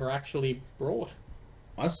decks I ever actually brought.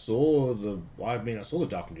 I saw the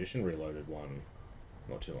Dark Magician Reloaded one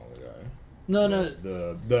not too long ago. No, no,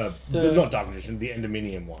 The not Dark Magician, the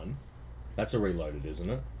Endominium one. That's a reloaded, isn't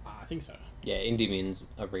it? I think so. Yeah, Endymin's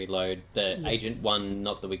a reload. The Yeah. Agent one,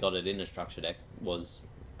 not that we got it in a structure deck, was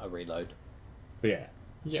a reload. But yeah.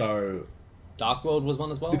 Yeah. So Dark World was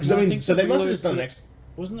one as well. because No, I I mean, think so the they must have reload just done for the- next.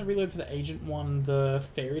 Wasn't the reload for the Agent one the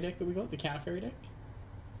fairy deck that we got? The counter fairy deck?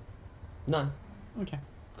 No, Okay.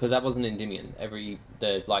 because that wasn't Endymion. Hyperion.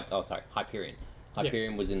 Yeah.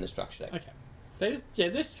 Hyperion was in the structure deck. Okay.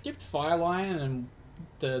 They skipped Fire Lion and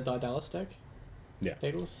the Daedalus deck. Yeah.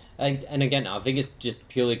 Daedalus. And again, I think it's just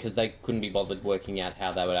purely because they couldn't be bothered working out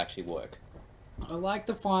how they would actually work. I like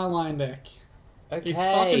the Fire Lion deck. Okay. It's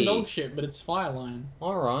fucking dog shit, but it's Fire Lion.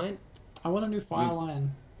 Alright. I want a new Fire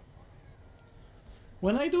Lion.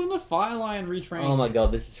 When are they doing the Fire Lion retrain? Oh my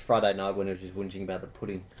god, this is Friday night when I was just whinging about the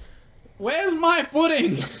pudding. Where's my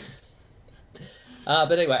pudding?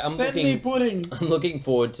 But anyway, Send me pudding. I'm looking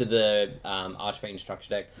forward to the Archfiend structure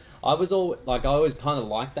deck. I always kind of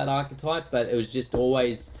liked that archetype, but it was just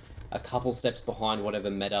always a couple steps behind whatever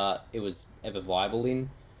meta it was ever viable in.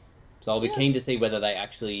 So I'll be Yeah. keen to see whether they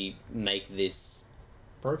actually make this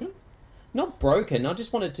Broken? not broken. I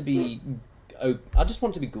just want it to be. I just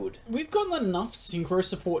want it to be good. We've gotten enough synchro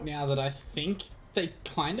support now that I think they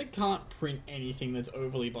kind of can't print anything that's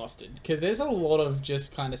overly busted. Because there's a lot of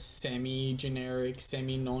just kind of semi-generic,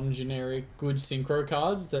 semi-non-generic good synchro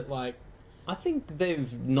cards that, like... I think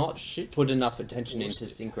they've not put enough attention into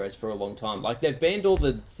synchros for a long time. Like, they've banned all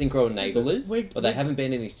the synchro enablers, but they haven't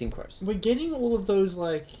banned any synchros. We're getting all of those,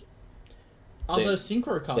 like... other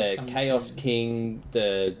synchro cards The coming Chaos soon. King,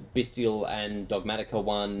 the Bestial and Dogmatica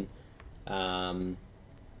one.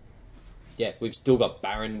 Yeah, we've still got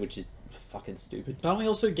Baron, which is fucking stupid. But aren't we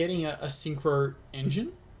also getting a synchro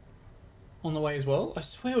engine on the way as well? I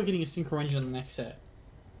swear we're getting a synchro engine in the next set.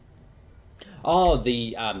 Oh,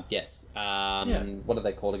 the, yes. Yeah. What are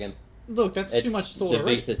they called again? Look, that's too much thought The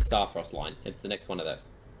already. Visas Starfrost line. It's the next one of those.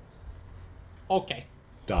 Okay.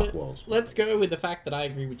 Dark But Worlds. let's go with the fact that I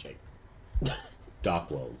agree with Jake. Dark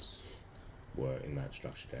Worlds were in that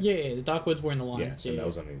structure deck. Yeah, the Dark Words were in the line. Yeah, so that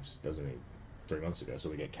was only 3 months ago. So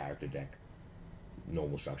we get character deck,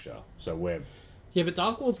 normal structure. So we're Yeah, but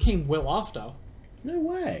Dark Worlds came well after. no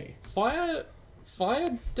way. Fire deck Fire-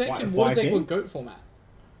 and Water Fire deck were King? GOAT format.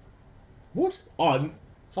 What? Oh,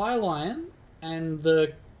 Fire Lion and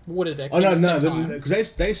the Water deck. oh came no, at the no, same time.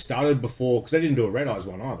 because they started before because they didn't do a Red Eyes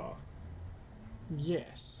one either.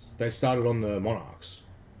 Yes. They started on the Monarchs,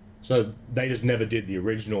 so they just never did the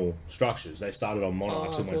original structures. They started on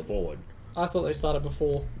Monarchs I and went thought- forward. I thought they started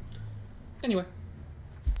before. Anyway.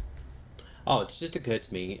 Oh, it's just occurred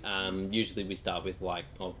to me. Usually we start with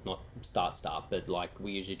not start, but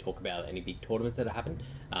we usually talk about any big tournaments that have happened.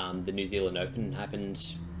 The New Zealand Open happened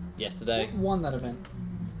yesterday. What won that event?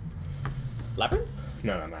 Labyrinth?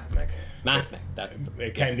 No, Mathmech. Mathmech. That's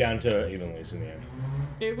It came down to evenlies in the end.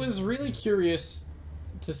 It was really curious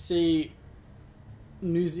to see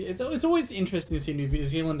It's always interesting to see New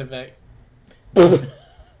Zealand event.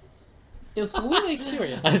 It's really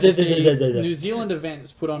curious to see New Zealand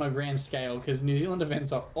events put on a grand scale because New Zealand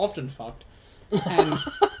events are often fucked. And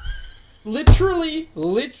literally,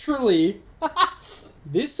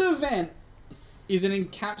 this event is an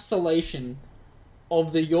encapsulation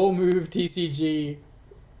of the Your Move TCG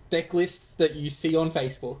deck lists that you see on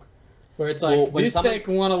Facebook. Where it's like, Well, when this someone- deck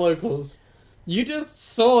won a locals. You just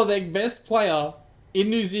saw their best player in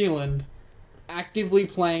New Zealand actively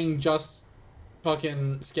playing just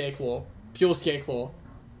fucking Scareclaw, pure Scareclaw,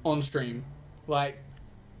 on stream. Like,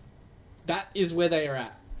 that is where they are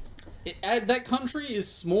at. That country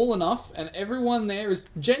is small enough, and everyone there is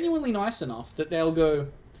genuinely nice enough that they'll go,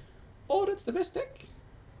 oh, that's the best deck.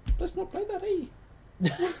 Let's not play that, eh?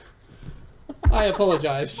 I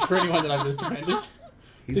apologise for anyone that I've just offended.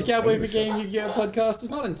 The Cowboy for Game Yu-Gi-Oh! Podcast is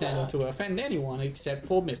not intended to offend anyone except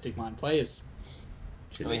for Mystic Mind players.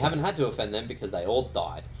 And we haven't had to offend them because they all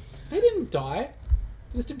died. They didn't die.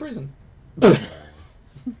 They're just in prison.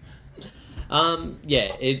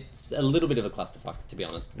 Yeah, it's a little bit of a clusterfuck, to be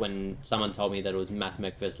honest. When someone told me that it was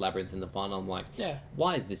Mathmech versus Labyrinth in the final, I'm like, Yeah.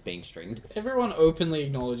 why is this being streamed? Everyone openly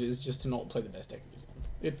acknowledges just to not play the best deck in New Zealand.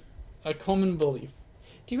 It's a common belief.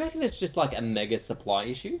 Do you reckon it's just like a mega supply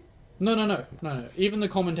issue? No. Even the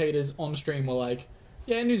commentators on stream were like,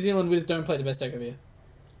 yeah, in New Zealand, we just don't play the best deck over here.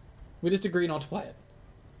 We just agree not to play it.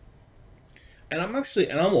 And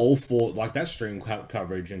I'm all for, like, that stream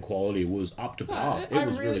coverage and quality was up to par. It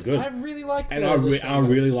was really good. I really like and I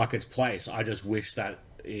really like its place. I just wish that...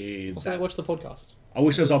 Also, I watched the podcast. I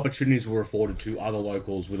wish those opportunities were afforded to other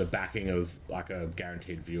locals with a backing of, like, a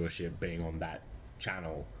guaranteed viewership being on that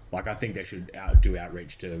channel. Like, I think they should do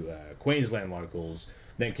outreach to Queensland locals,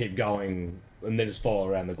 then keep going, and then just follow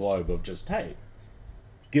around the globe of just, hey,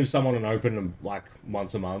 give someone an open, like,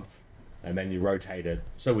 once a month, and then you rotate it,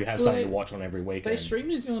 so we have something to watch on every weekend. They streamed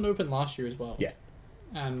New Zealand Open last year as well. Yeah.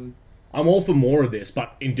 And I'm all for more of this,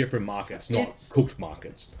 but in different markets, not cooked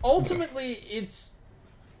markets. Ultimately, it's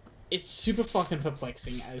super fucking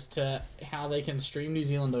perplexing as to how they can stream New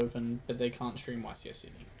Zealand Open, but they can't stream YCS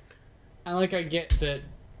Sydney. And, like, I get that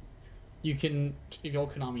you can, if you're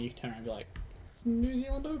Konami, you can turn around and be like, it's New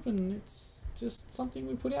Zealand Open, it's just something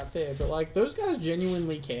we put out there. But, like, those guys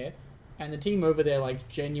genuinely care. And the team over there, like,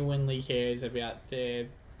 genuinely cares about their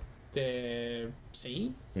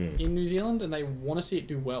scene in New Zealand, and they want to see it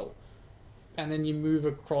do well. And then you move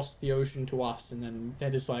across the ocean to us, and then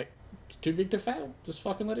they're just like, it's too big to fail. Just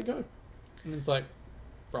fucking let it go. And it's like,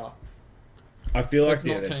 bruh. I feel like... Let's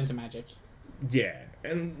not turn into Magic. Yeah.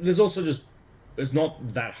 And there's also just... It's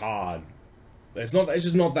not that hard. It's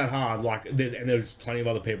just not that hard. Like, there's plenty of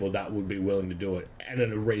other people that would be willing to do it, and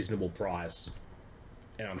at a reasonable price.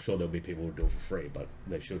 And I'm sure there'll be people who do it for free, but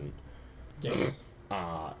they shouldn't. Yes.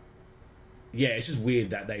 Yeah, it's just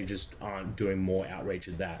weird that they just aren't doing more outreach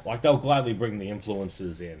of that. Like, they'll gladly bring the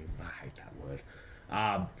influencers in. I hate that word.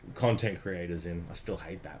 Content creators in. I still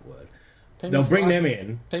hate that word. They'll bring them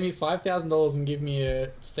in. Pay me $5,000 and give me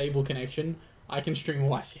a stable connection. I can stream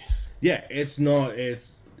YCS. Yeah,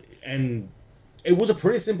 and it was a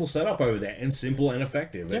pretty simple setup over there, and simple and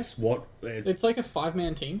effective. Yeah. It's like a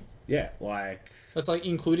 5-man team. Yeah, like... That's like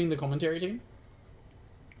including the commentary team.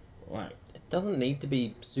 Like... It doesn't need to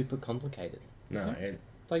be super complicated. No,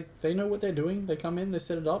 like, they know what they're doing. They come in, they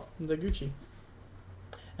set it up, and they're Gucci.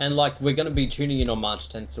 And, like, we're going to be tuning in on March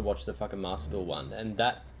 10th to watch the fucking Masterville one. And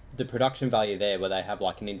the production value there, where they have,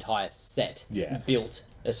 like, an entire set built,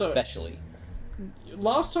 especially. So,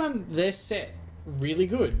 last time, their set, really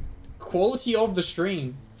good. Quality of the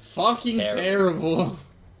stream, fucking terrible.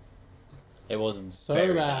 It was so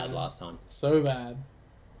very bad last time. So bad.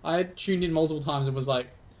 I tuned in multiple times and was like,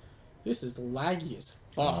 this is laggy as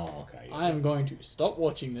fuck. Oh, okay, yeah. I am going to stop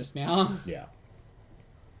watching this now. Yeah.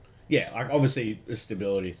 Yeah, like, obviously, a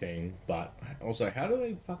stability thing, but also, how do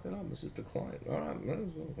they fuck that up? This is the client. Alright.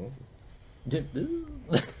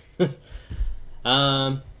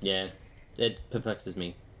 Yeah. It perplexes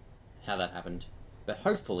me how that happened. But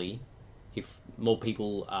hopefully, if more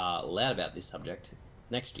people are loud about this subject,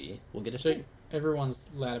 next year we'll get a stream. Everyone's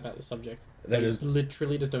loud about this subject. That they is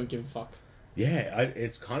literally just don't give a fuck. Yeah,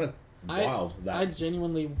 it's kind of wild. I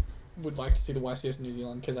genuinely would like to see the YCS in New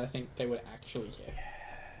Zealand because I think they would actually care.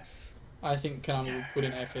 Yes. I think Konami would put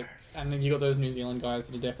in effort, and then you got those New Zealand guys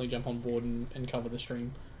that would definitely jump on board and cover the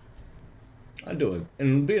stream. I'd do it.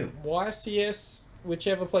 And be YCS,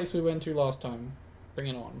 whichever place we went to last time, bring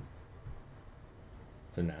it on.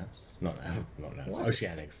 For Nats? Not Nats. YCS.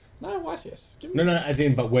 Oceanics. No, YCS. No, as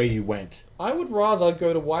in, but where you went. I would rather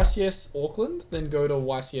go to YCS Auckland than go to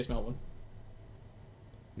YCS Melbourne.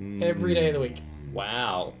 Every day of the week.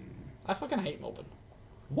 Wow. I fucking hate Melbourne.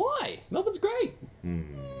 Why? Melbourne's great.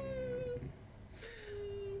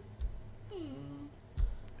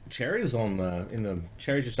 Cherries in the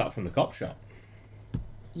cherries just up from the cop shop.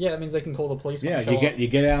 Yeah, that means they can call the police. Yeah, you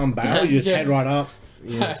get out on bail, you just head right up.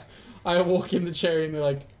 Yes. I walk in the cherry and they're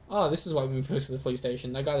like, "Oh, this is why we moved close to the police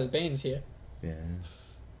station. That guy that bands here." Yeah.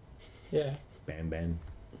 Yeah. Ban.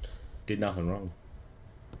 Did nothing wrong.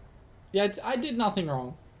 Yeah, I did nothing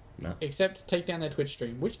wrong. No. Except take down their Twitch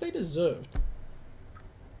stream, which they deserved.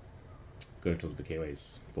 Could have took the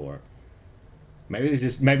Kiwis for it.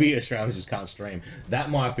 Maybe Australians just can't stream. That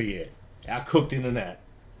might be it. Our cooked internet.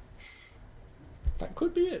 That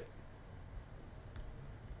could be it.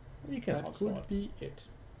 You can That hotspot. could be it.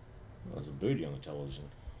 There's a booty on the television.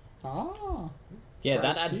 Ah. Yeah, Right,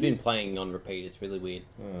 that ad's been sees. playing on repeat. It's really weird.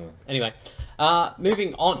 Oh. Anyway,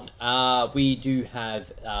 moving on. We do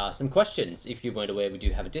have some questions. If you weren't aware, we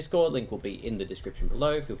do have a Discord. Link will be in the description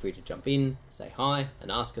below. Feel free to jump in, say hi,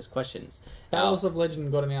 and ask us questions. Battles of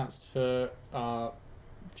Legend got announced for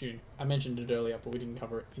June. I mentioned it earlier, but we didn't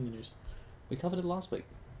cover it in the news. We covered it last week.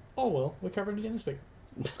 Oh well, we're covering it again this week.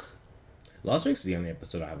 Last week's the only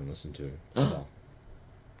episode I haven't listened to. Well,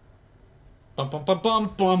 Bum bum bum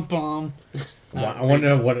bum bum bum. I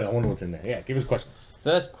wonder what's in there. Yeah, give us questions.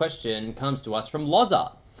 First question comes to us from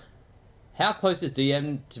Loza. How close is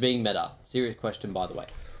DM to being meta? Serious question, by the way.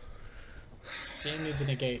 DM needs a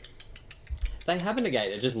negate. They have a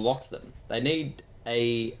negate. It just locks them. They need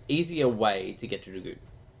a easier way to get to Dragoon.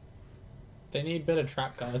 They need better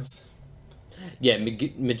trap cards. Yeah,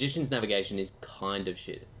 Magician's Navigation is kind of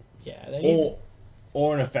shit. Yeah, they need.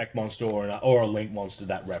 Or an effect monster or a link monster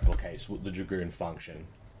that replicates with the Dragoon function.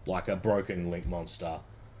 Like a broken link monster.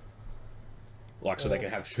 Like, so they can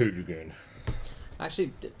have 2 Dragoon.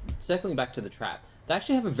 Actually, circling back to the trap, they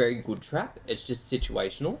actually have a very good trap. It's just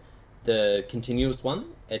situational. The continuous one,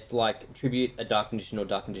 it's like tribute a Dark Magician or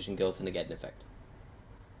Dark Magician girl to negate an effect.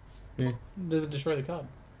 Yeah. Does it destroy the card?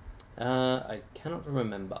 I cannot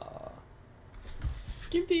remember.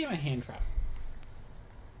 Give DM a hand trap.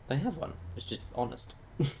 They have one. It's just honest.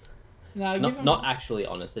 No, give him, Not actually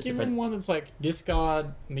honest. It's give different. him one that's like discard,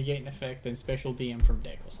 negate an effect, then special DM from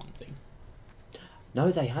deck or something.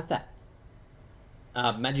 No, they have that.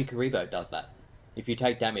 Magic Karibo does that. If you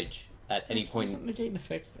take damage at any It point... doesn't negate an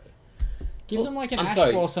effect though. Give Well, them like an I'm Ash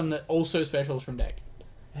sorry. Blossom that also specials from deck.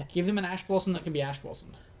 Give them an Ash Blossom that can be Ash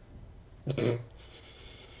Blossom.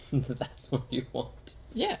 That's what you want.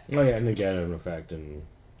 Yeah, Oh yeah, negate an effect and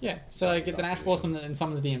yeah. So like it's an Ash Blossom that then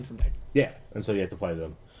summons DM from deck. yeah, and so you have to play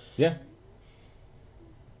them. Yeah,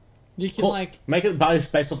 You can cool. like Make it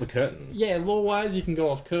based off the curtain yeah, lore wise you can go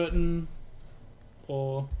off curtain,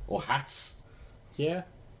 or or hats. yeah,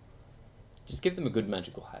 Just give them a good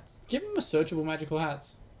magical hat. give them a searchable magical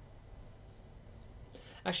hats.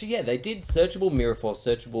 Actually, yeah, they did searchable Mirror Force,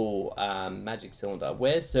 searchable Magic Cylinder.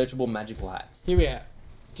 Where's searchable magical hats? Here we are.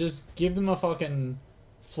 Just give them a fucking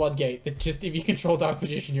floodgate that just if you control Dark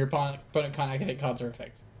Magician, your opponent can't activate cards or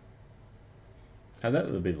effects. How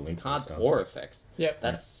that would be the link. Cards stuff. or effects. Yep.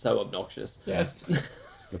 That's so obnoxious. Yes.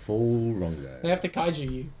 The full wrong They guy. have to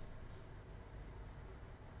kaiju you.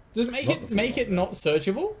 Just make Not it the make full it not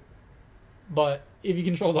searchable, but if you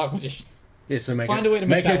control Dark Magician. Yeah, so make Find it, a way to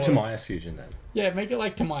make it that to work. Mias fusion then. Yeah, make it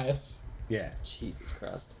like Timaeus. Yeah. Jesus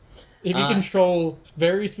Christ. If you Uh, control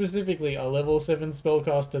very specifically a level 7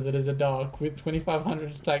 spellcaster that is a dark with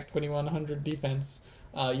 2500 attack, 2100 defense,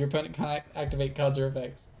 your opponent can't activate cards or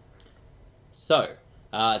effects. So,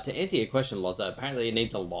 to answer your question, Loza, apparently it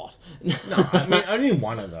needs a lot. No, I mean only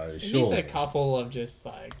one of those. It Sure. needs a couple of just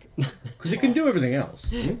like Because it can do everything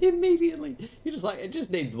else. Immediately. You're just like, it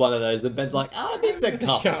just needs one of those. And Ben's like, it needs a It's a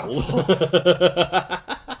couple.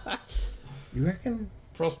 You reckon?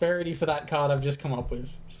 prosperity for that card I've just come up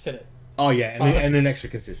with. Set it. Oh yeah, Pass. and an extra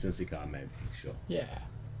consistency card maybe. Sure. Yeah.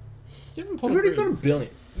 Give him We've pot already of got a greed. billion.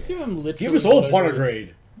 Give him literally. Give us all pot of greed.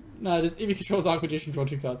 greed. No, just if you control Dark Magician, draw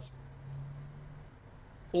 2 cards.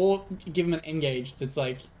 Or give him an engage that's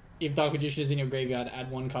like, if Dark Magician is in your graveyard,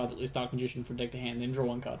 add 1 card that lists Dark Magician from deck to hand, then draw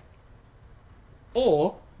 1 card.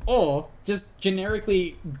 Or just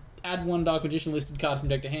generically add 1 Dark Magician listed card from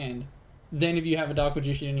deck to hand. Then if you have a Dark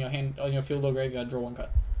Magician in your hand on your field or graveyard, draw 1 card.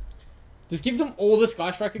 Just give them all the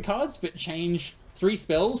Sky Striker cards, but change 3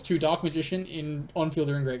 spells to Dark Magician on field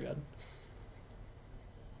or in graveyard.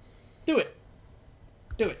 Do it.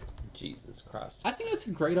 Do it. Jesus Christ. I think that's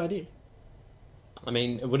a great idea. I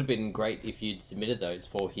mean, it would have been great if you'd submitted those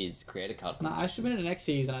for his creator card. No, I submitted an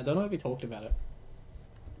Xyz and I don't know if he talked about it.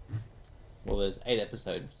 Well, there's 8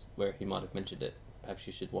 episodes where he might have mentioned it. Perhaps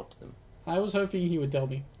you should watch them. I was hoping he would tell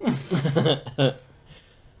me.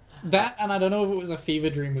 That, and I don't know if it was a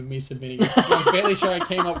fever dream of me submitting it. I'm fairly sure I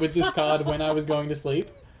came up with this card when I was going to sleep.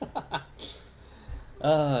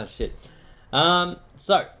 Oh, shit.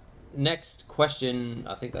 So, next question,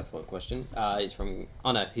 I think that's one question, is from...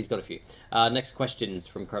 Oh, no, he's got a few. Next question's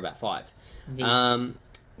from Crobat5. V.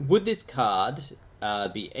 Would this card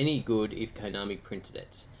be any good if Konami printed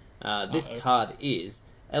it? This Uh-oh. card is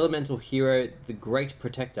Elemental Hero, the Great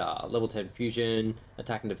Protector, level 10 fusion,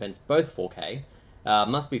 attack and defense, both 4k.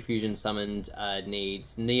 Must be fusion summoned,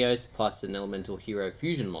 needs Neos plus an Elemental Hero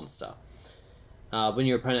fusion monster. When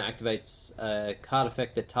your opponent activates a card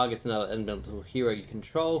effect that targets another elemental hero you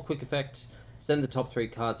control, quick effect, send the top 3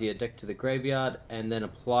 cards of your deck to the graveyard, and then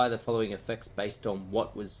apply the following effects based on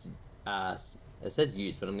what was, it says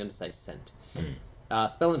used, but I'm going to say sent.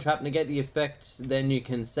 Spell and trap negate the effect, then you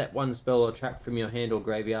can set one spell or trap from your hand or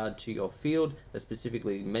graveyard to your field that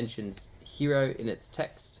specifically mentions hero in its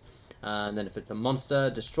text. And then if it's a monster,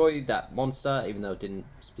 destroy that monster, even though it didn't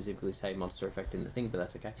specifically say monster effect in the thing, but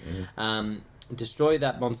that's okay. Destroy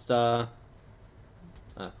that monster.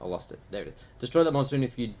 I lost it. There it is. Destroy that monster, and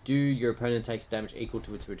if you do, your opponent takes damage equal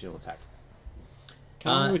to its original attack.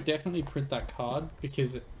 Kami would definitely print that card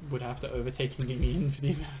because it would have to overtake Endymion for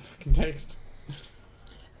the amount of fucking text.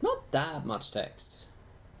 Not that much text.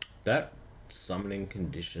 That summoning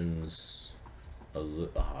conditions.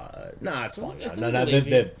 Nah, it's fine. It's a No, little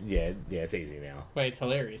easy. yeah, it's easy now. Wait, it's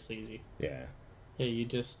hilariously easy. Yeah. Yeah, you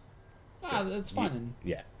just... that's fine then.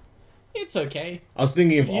 Yeah. It's okay. I was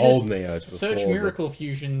thinking of You old just Neos before. Search Miracle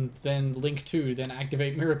Fusion, then Link 2, then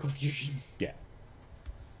activate Miracle Fusion. Yeah.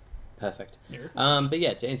 Perfect. Miracle. But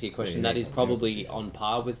yeah, to answer your question, that is probably on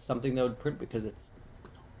par with something they would print because it's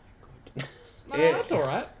not that Nah, Yeah. that's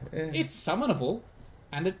alright. Yeah. It's summonable,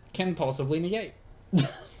 and it can possibly negate.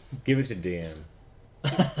 Give it to DM.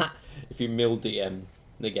 good. If you mill DM,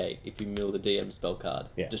 negate. If you mill the DM spell card,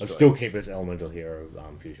 Yeah, destroy. but still keep its elemental hero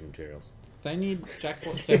fusion materials. They need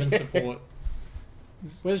Jackpot 7 support.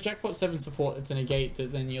 Where's Jackpot 7 support? It's a negate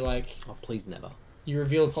that then you like... Oh, please never. You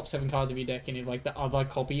reveal the top 7 cards of your deck, and if like the other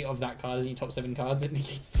copy of that card is in your top 7 cards, it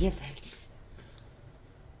negates the effect.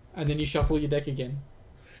 And then you shuffle your deck again.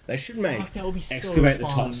 They should make Fuck, that would be so excavate the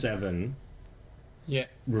fun. top 7, Yeah.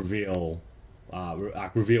 reveal,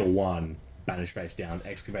 reveal 1, banish face down,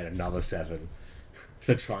 excavate another 7.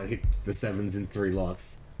 So try and hit the 7s in 3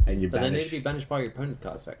 lots, and you But they need banish. to be banished by your opponent's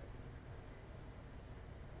card effect.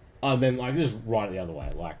 Oh, then like just write it the other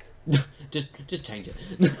way, like just change it.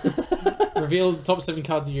 Reveal the top 7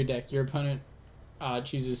 cards of your deck. Your opponent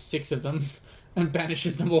chooses 6 of them and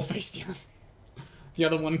banishes them all face down. The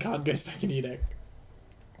other 1 card goes back into your deck.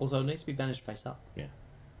 Also, it needs to be banished face up. yeah.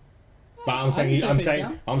 But I didn't say face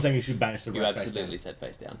down. I'm saying you should banish the You rest face down. absolutely said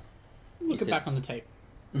face down. Look He it back says- on the tape.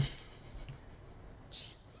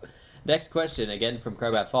 Jesus. Next question, again from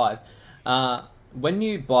Crobat5. When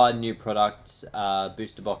you buy new products,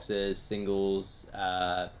 booster boxes, singles,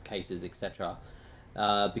 cases, etc.,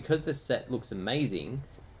 because the set looks amazing,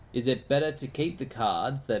 is it better to keep the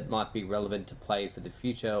cards that might be relevant to play for the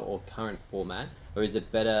future or current format, or is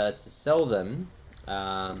it better to sell them,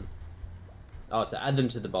 to add them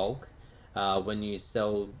to the bulk when you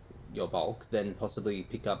sell your bulk, then possibly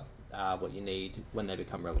pick up what you need when they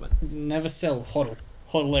become relevant? Never sell. Hodl.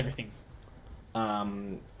 Hodl everything.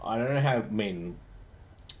 I don't know how.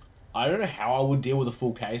 I don't know how I would deal with a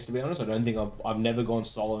full case. To be honest, I don't think I've never gone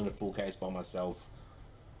solo in a full case by myself,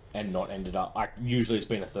 and not ended up like usually it's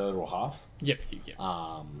been a third or a half. Yep.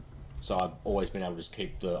 So I've always been able to just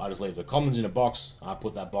I just leave the commons in a box. I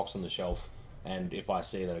put that box on the shelf, and if I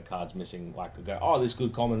see that a card's missing, like I go, oh, there's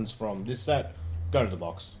good commons from this set, go to the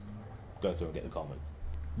box, go through and get the common.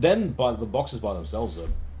 Then the boxes by themselves are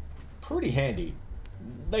pretty handy.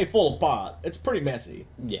 They fall apart. It's pretty messy,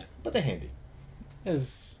 Yeah. but they're handy.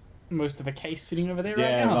 There's most of a case sitting over there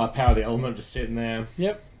Yeah, right now. Power of the Element just sitting there.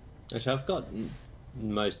 Yep. Actually, I've got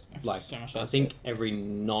most, like, so much I else think there. every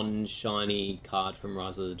non-shiny card from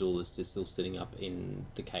Rise of the Duelist is still sitting up in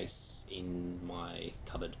the case in my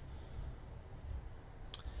cupboard.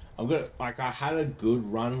 I had a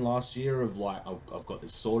good run last year of like I've got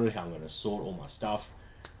this sorted, how I'm going to sort all my stuff,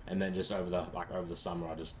 and then just over the summer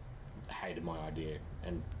I just hated my idea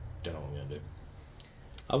and don't know what I'm going to do.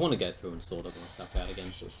 I want to go through and sort all my stuff out again.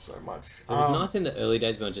 It's just so much. It was nice in the early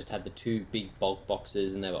days when I just had the 2 big bulk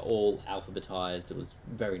boxes and they were all alphabetized. It was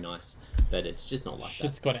very nice, but it's just not like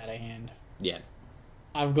Shit's got out of hand. that. Yeah.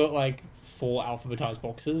 I've got like 4 alphabetized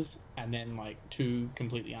boxes and then like 2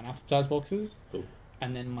 completely unalphabetized boxes. Cool.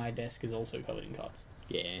 And then my desk is also covered in cards.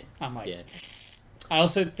 Yeah. I'm like, Yeah. I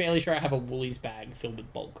also fairly sure I have a Woolies bag filled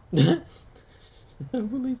with bulk.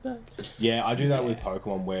 Willie's back. Yeah, I do that with Yeah.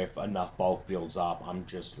 Pokemon where if enough bulk builds up, I'm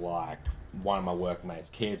just like, one of my workmates'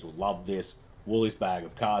 kids will love this. Woolly's bag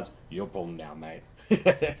of cards, your problem now, mate.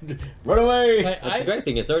 Run away! Like, That's the great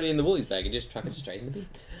thing. It's already in the Woolies bag. You just chuck it straight in the bin.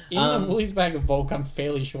 in the Woolies bag of bulk, I'm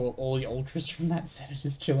fairly sure all the ultras from that set are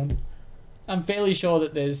just chilling. I'm fairly sure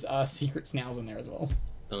that there's secret snails in there as well.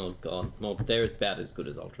 Oh god. Well, they're about as good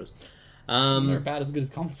as ultras. They're about as good as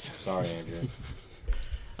comps. Sorry, Andrew.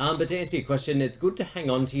 But to answer your question, it's good to hang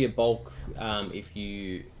on to your bulk if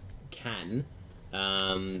you can,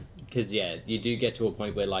 Because you do get to a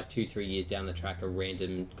point where like 2-3 years down the track, a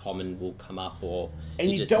random common will come up, or And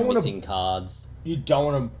you're you just don't wanna- missing cards. You don't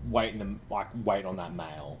want to wait on that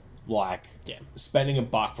mail. Like, spending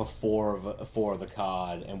 $1 for four of the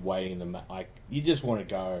card and waiting you just want to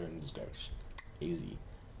go and just go easy,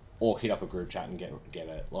 or hit up a group chat and get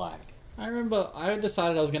it. Like, I remember I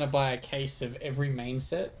decided I was going to buy a case of every main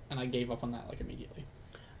set, and I gave up on that like immediately.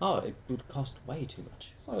 Oh, it would cost way too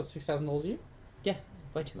much. So it's $6,000 a year. Yeah,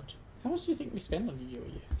 way too much. How much do you think we spend on Yu-Gi-Oh a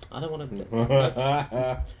year? I don't want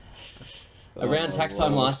to. Around tax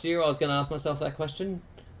time last year, I was going to ask myself that question.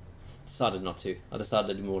 Decided not to. I decided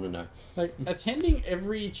I didn't want to know. Like, attending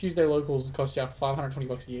every Tuesday locals cost you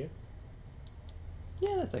 $520 a year.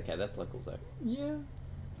 Yeah, that's okay. That's locals though. Yeah,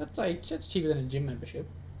 that's cheaper than a gym membership.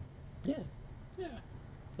 Yeah, Yeah.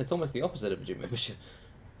 it's almost the opposite of a gym membership.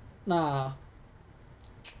 Nah.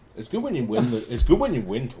 it's good when you win. It's good when you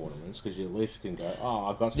win tournaments because you at least can go. Oh,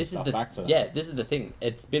 I've got some stuff back for that. Yeah, this is the thing.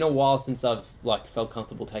 It's been a while since I've felt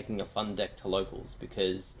comfortable taking a fun deck to locals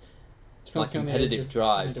because my competitive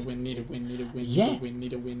drive. Need a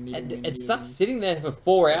win. And it sucks sitting there for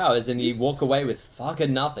 4 hours and you walk away with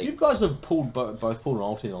fucking nothing. You guys have both pulled an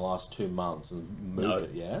ulti in the last 2 months and moved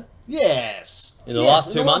it, yeah? Yes! In the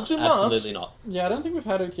last 2 months? Absolutely not. Yeah, I don't think we've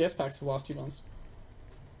had OTS packs for the last 2 months.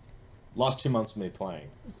 Last 2 months of me playing.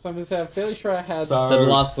 So I'm fairly sure I had... So the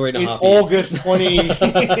last 3.5 years. August 20...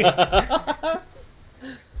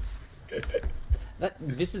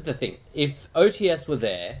 This is the thing. If OTS were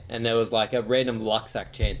there and there was like a random luck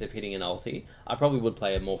sack chance of hitting an ulti, I probably would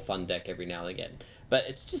play a more fun deck every now and again. But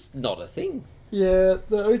it's just not a thing. Yeah,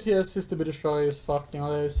 the OTS system in Australia is fucked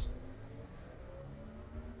nowadays.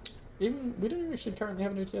 We don't even actually currently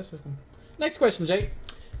have an OTS system. Next question, Jake.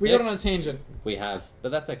 We got on a tangent. We have,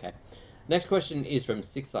 but that's okay. Next question is from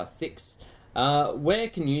 656. Where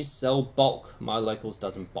can you sell bulk? My locals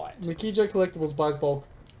doesn't buy it. Nikijo Collectibles buys bulk.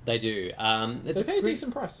 They do. They pay a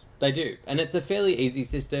decent price. They do. And it's a fairly easy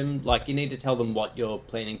system. Like, you need to tell them what you're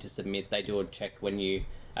planning to submit. They do a check when you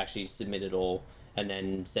actually submit it all and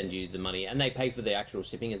then send you the money. And they pay for the actual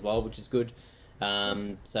shipping as well, which is good.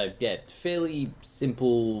 So, yeah, fairly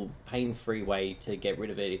simple, pain-free way to get rid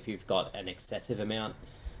of it if you've got an excessive amount.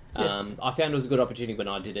 Yes. I found it was a good opportunity when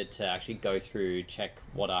I did it to actually go through, check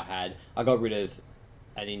what I had. I got rid of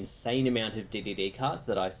an insane amount of DDD cards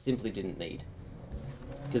that I simply didn't need.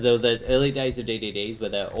 Because there were those early days of DDDs where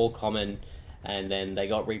they're all common and then they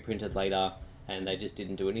got reprinted later and they just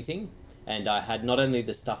didn't do anything. And I had not only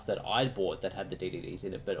the stuff that I'd bought that had the DDDs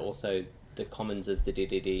in it, but also the commons of the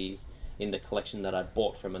DDDs in the collection that I'd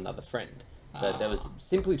bought from another friend. So there was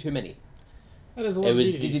simply too many. That is a lot of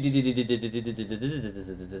DDDs.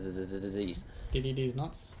 DDDs. DDDs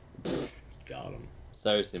nuts. Got him.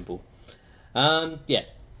 So simple. Yeah.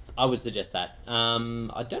 I would suggest that.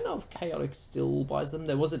 I don't know if Chaotic still buys them.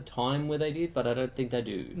 There was a time where they did, but I don't think they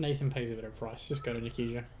do. Nathan pays a bit of price. Just go to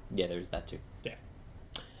Nikijo. Yeah, there is that too. Yeah.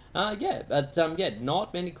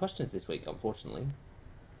 Not many questions this week, unfortunately.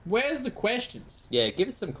 Where's the questions? Yeah, give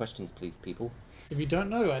us some questions, please, people. If you don't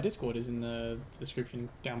know, our Discord is in the description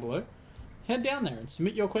down below. Head down there and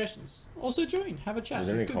submit your questions. Also join, have a chat.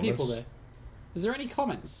 There's good people there. Is there any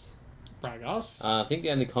comments? Bragg asks. I think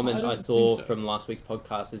the only comment I don't I saw think so. from last week's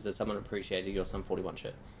podcast is that someone appreciated your Sum 41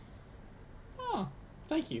 shirt. Oh,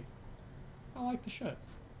 thank you. I like the shirt.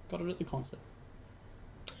 Got it at the concert.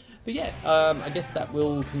 But yeah, I guess that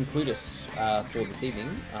will conclude us for this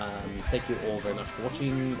evening. Thank you all very much for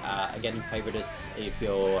watching. Again, favourite us if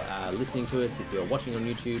you're listening to us. If you're watching on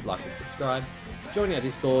YouTube, like and subscribe. Join our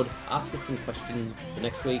Discord. Ask us some questions for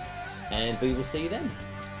next week. And we will see you then.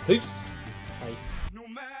 Peace. Bye.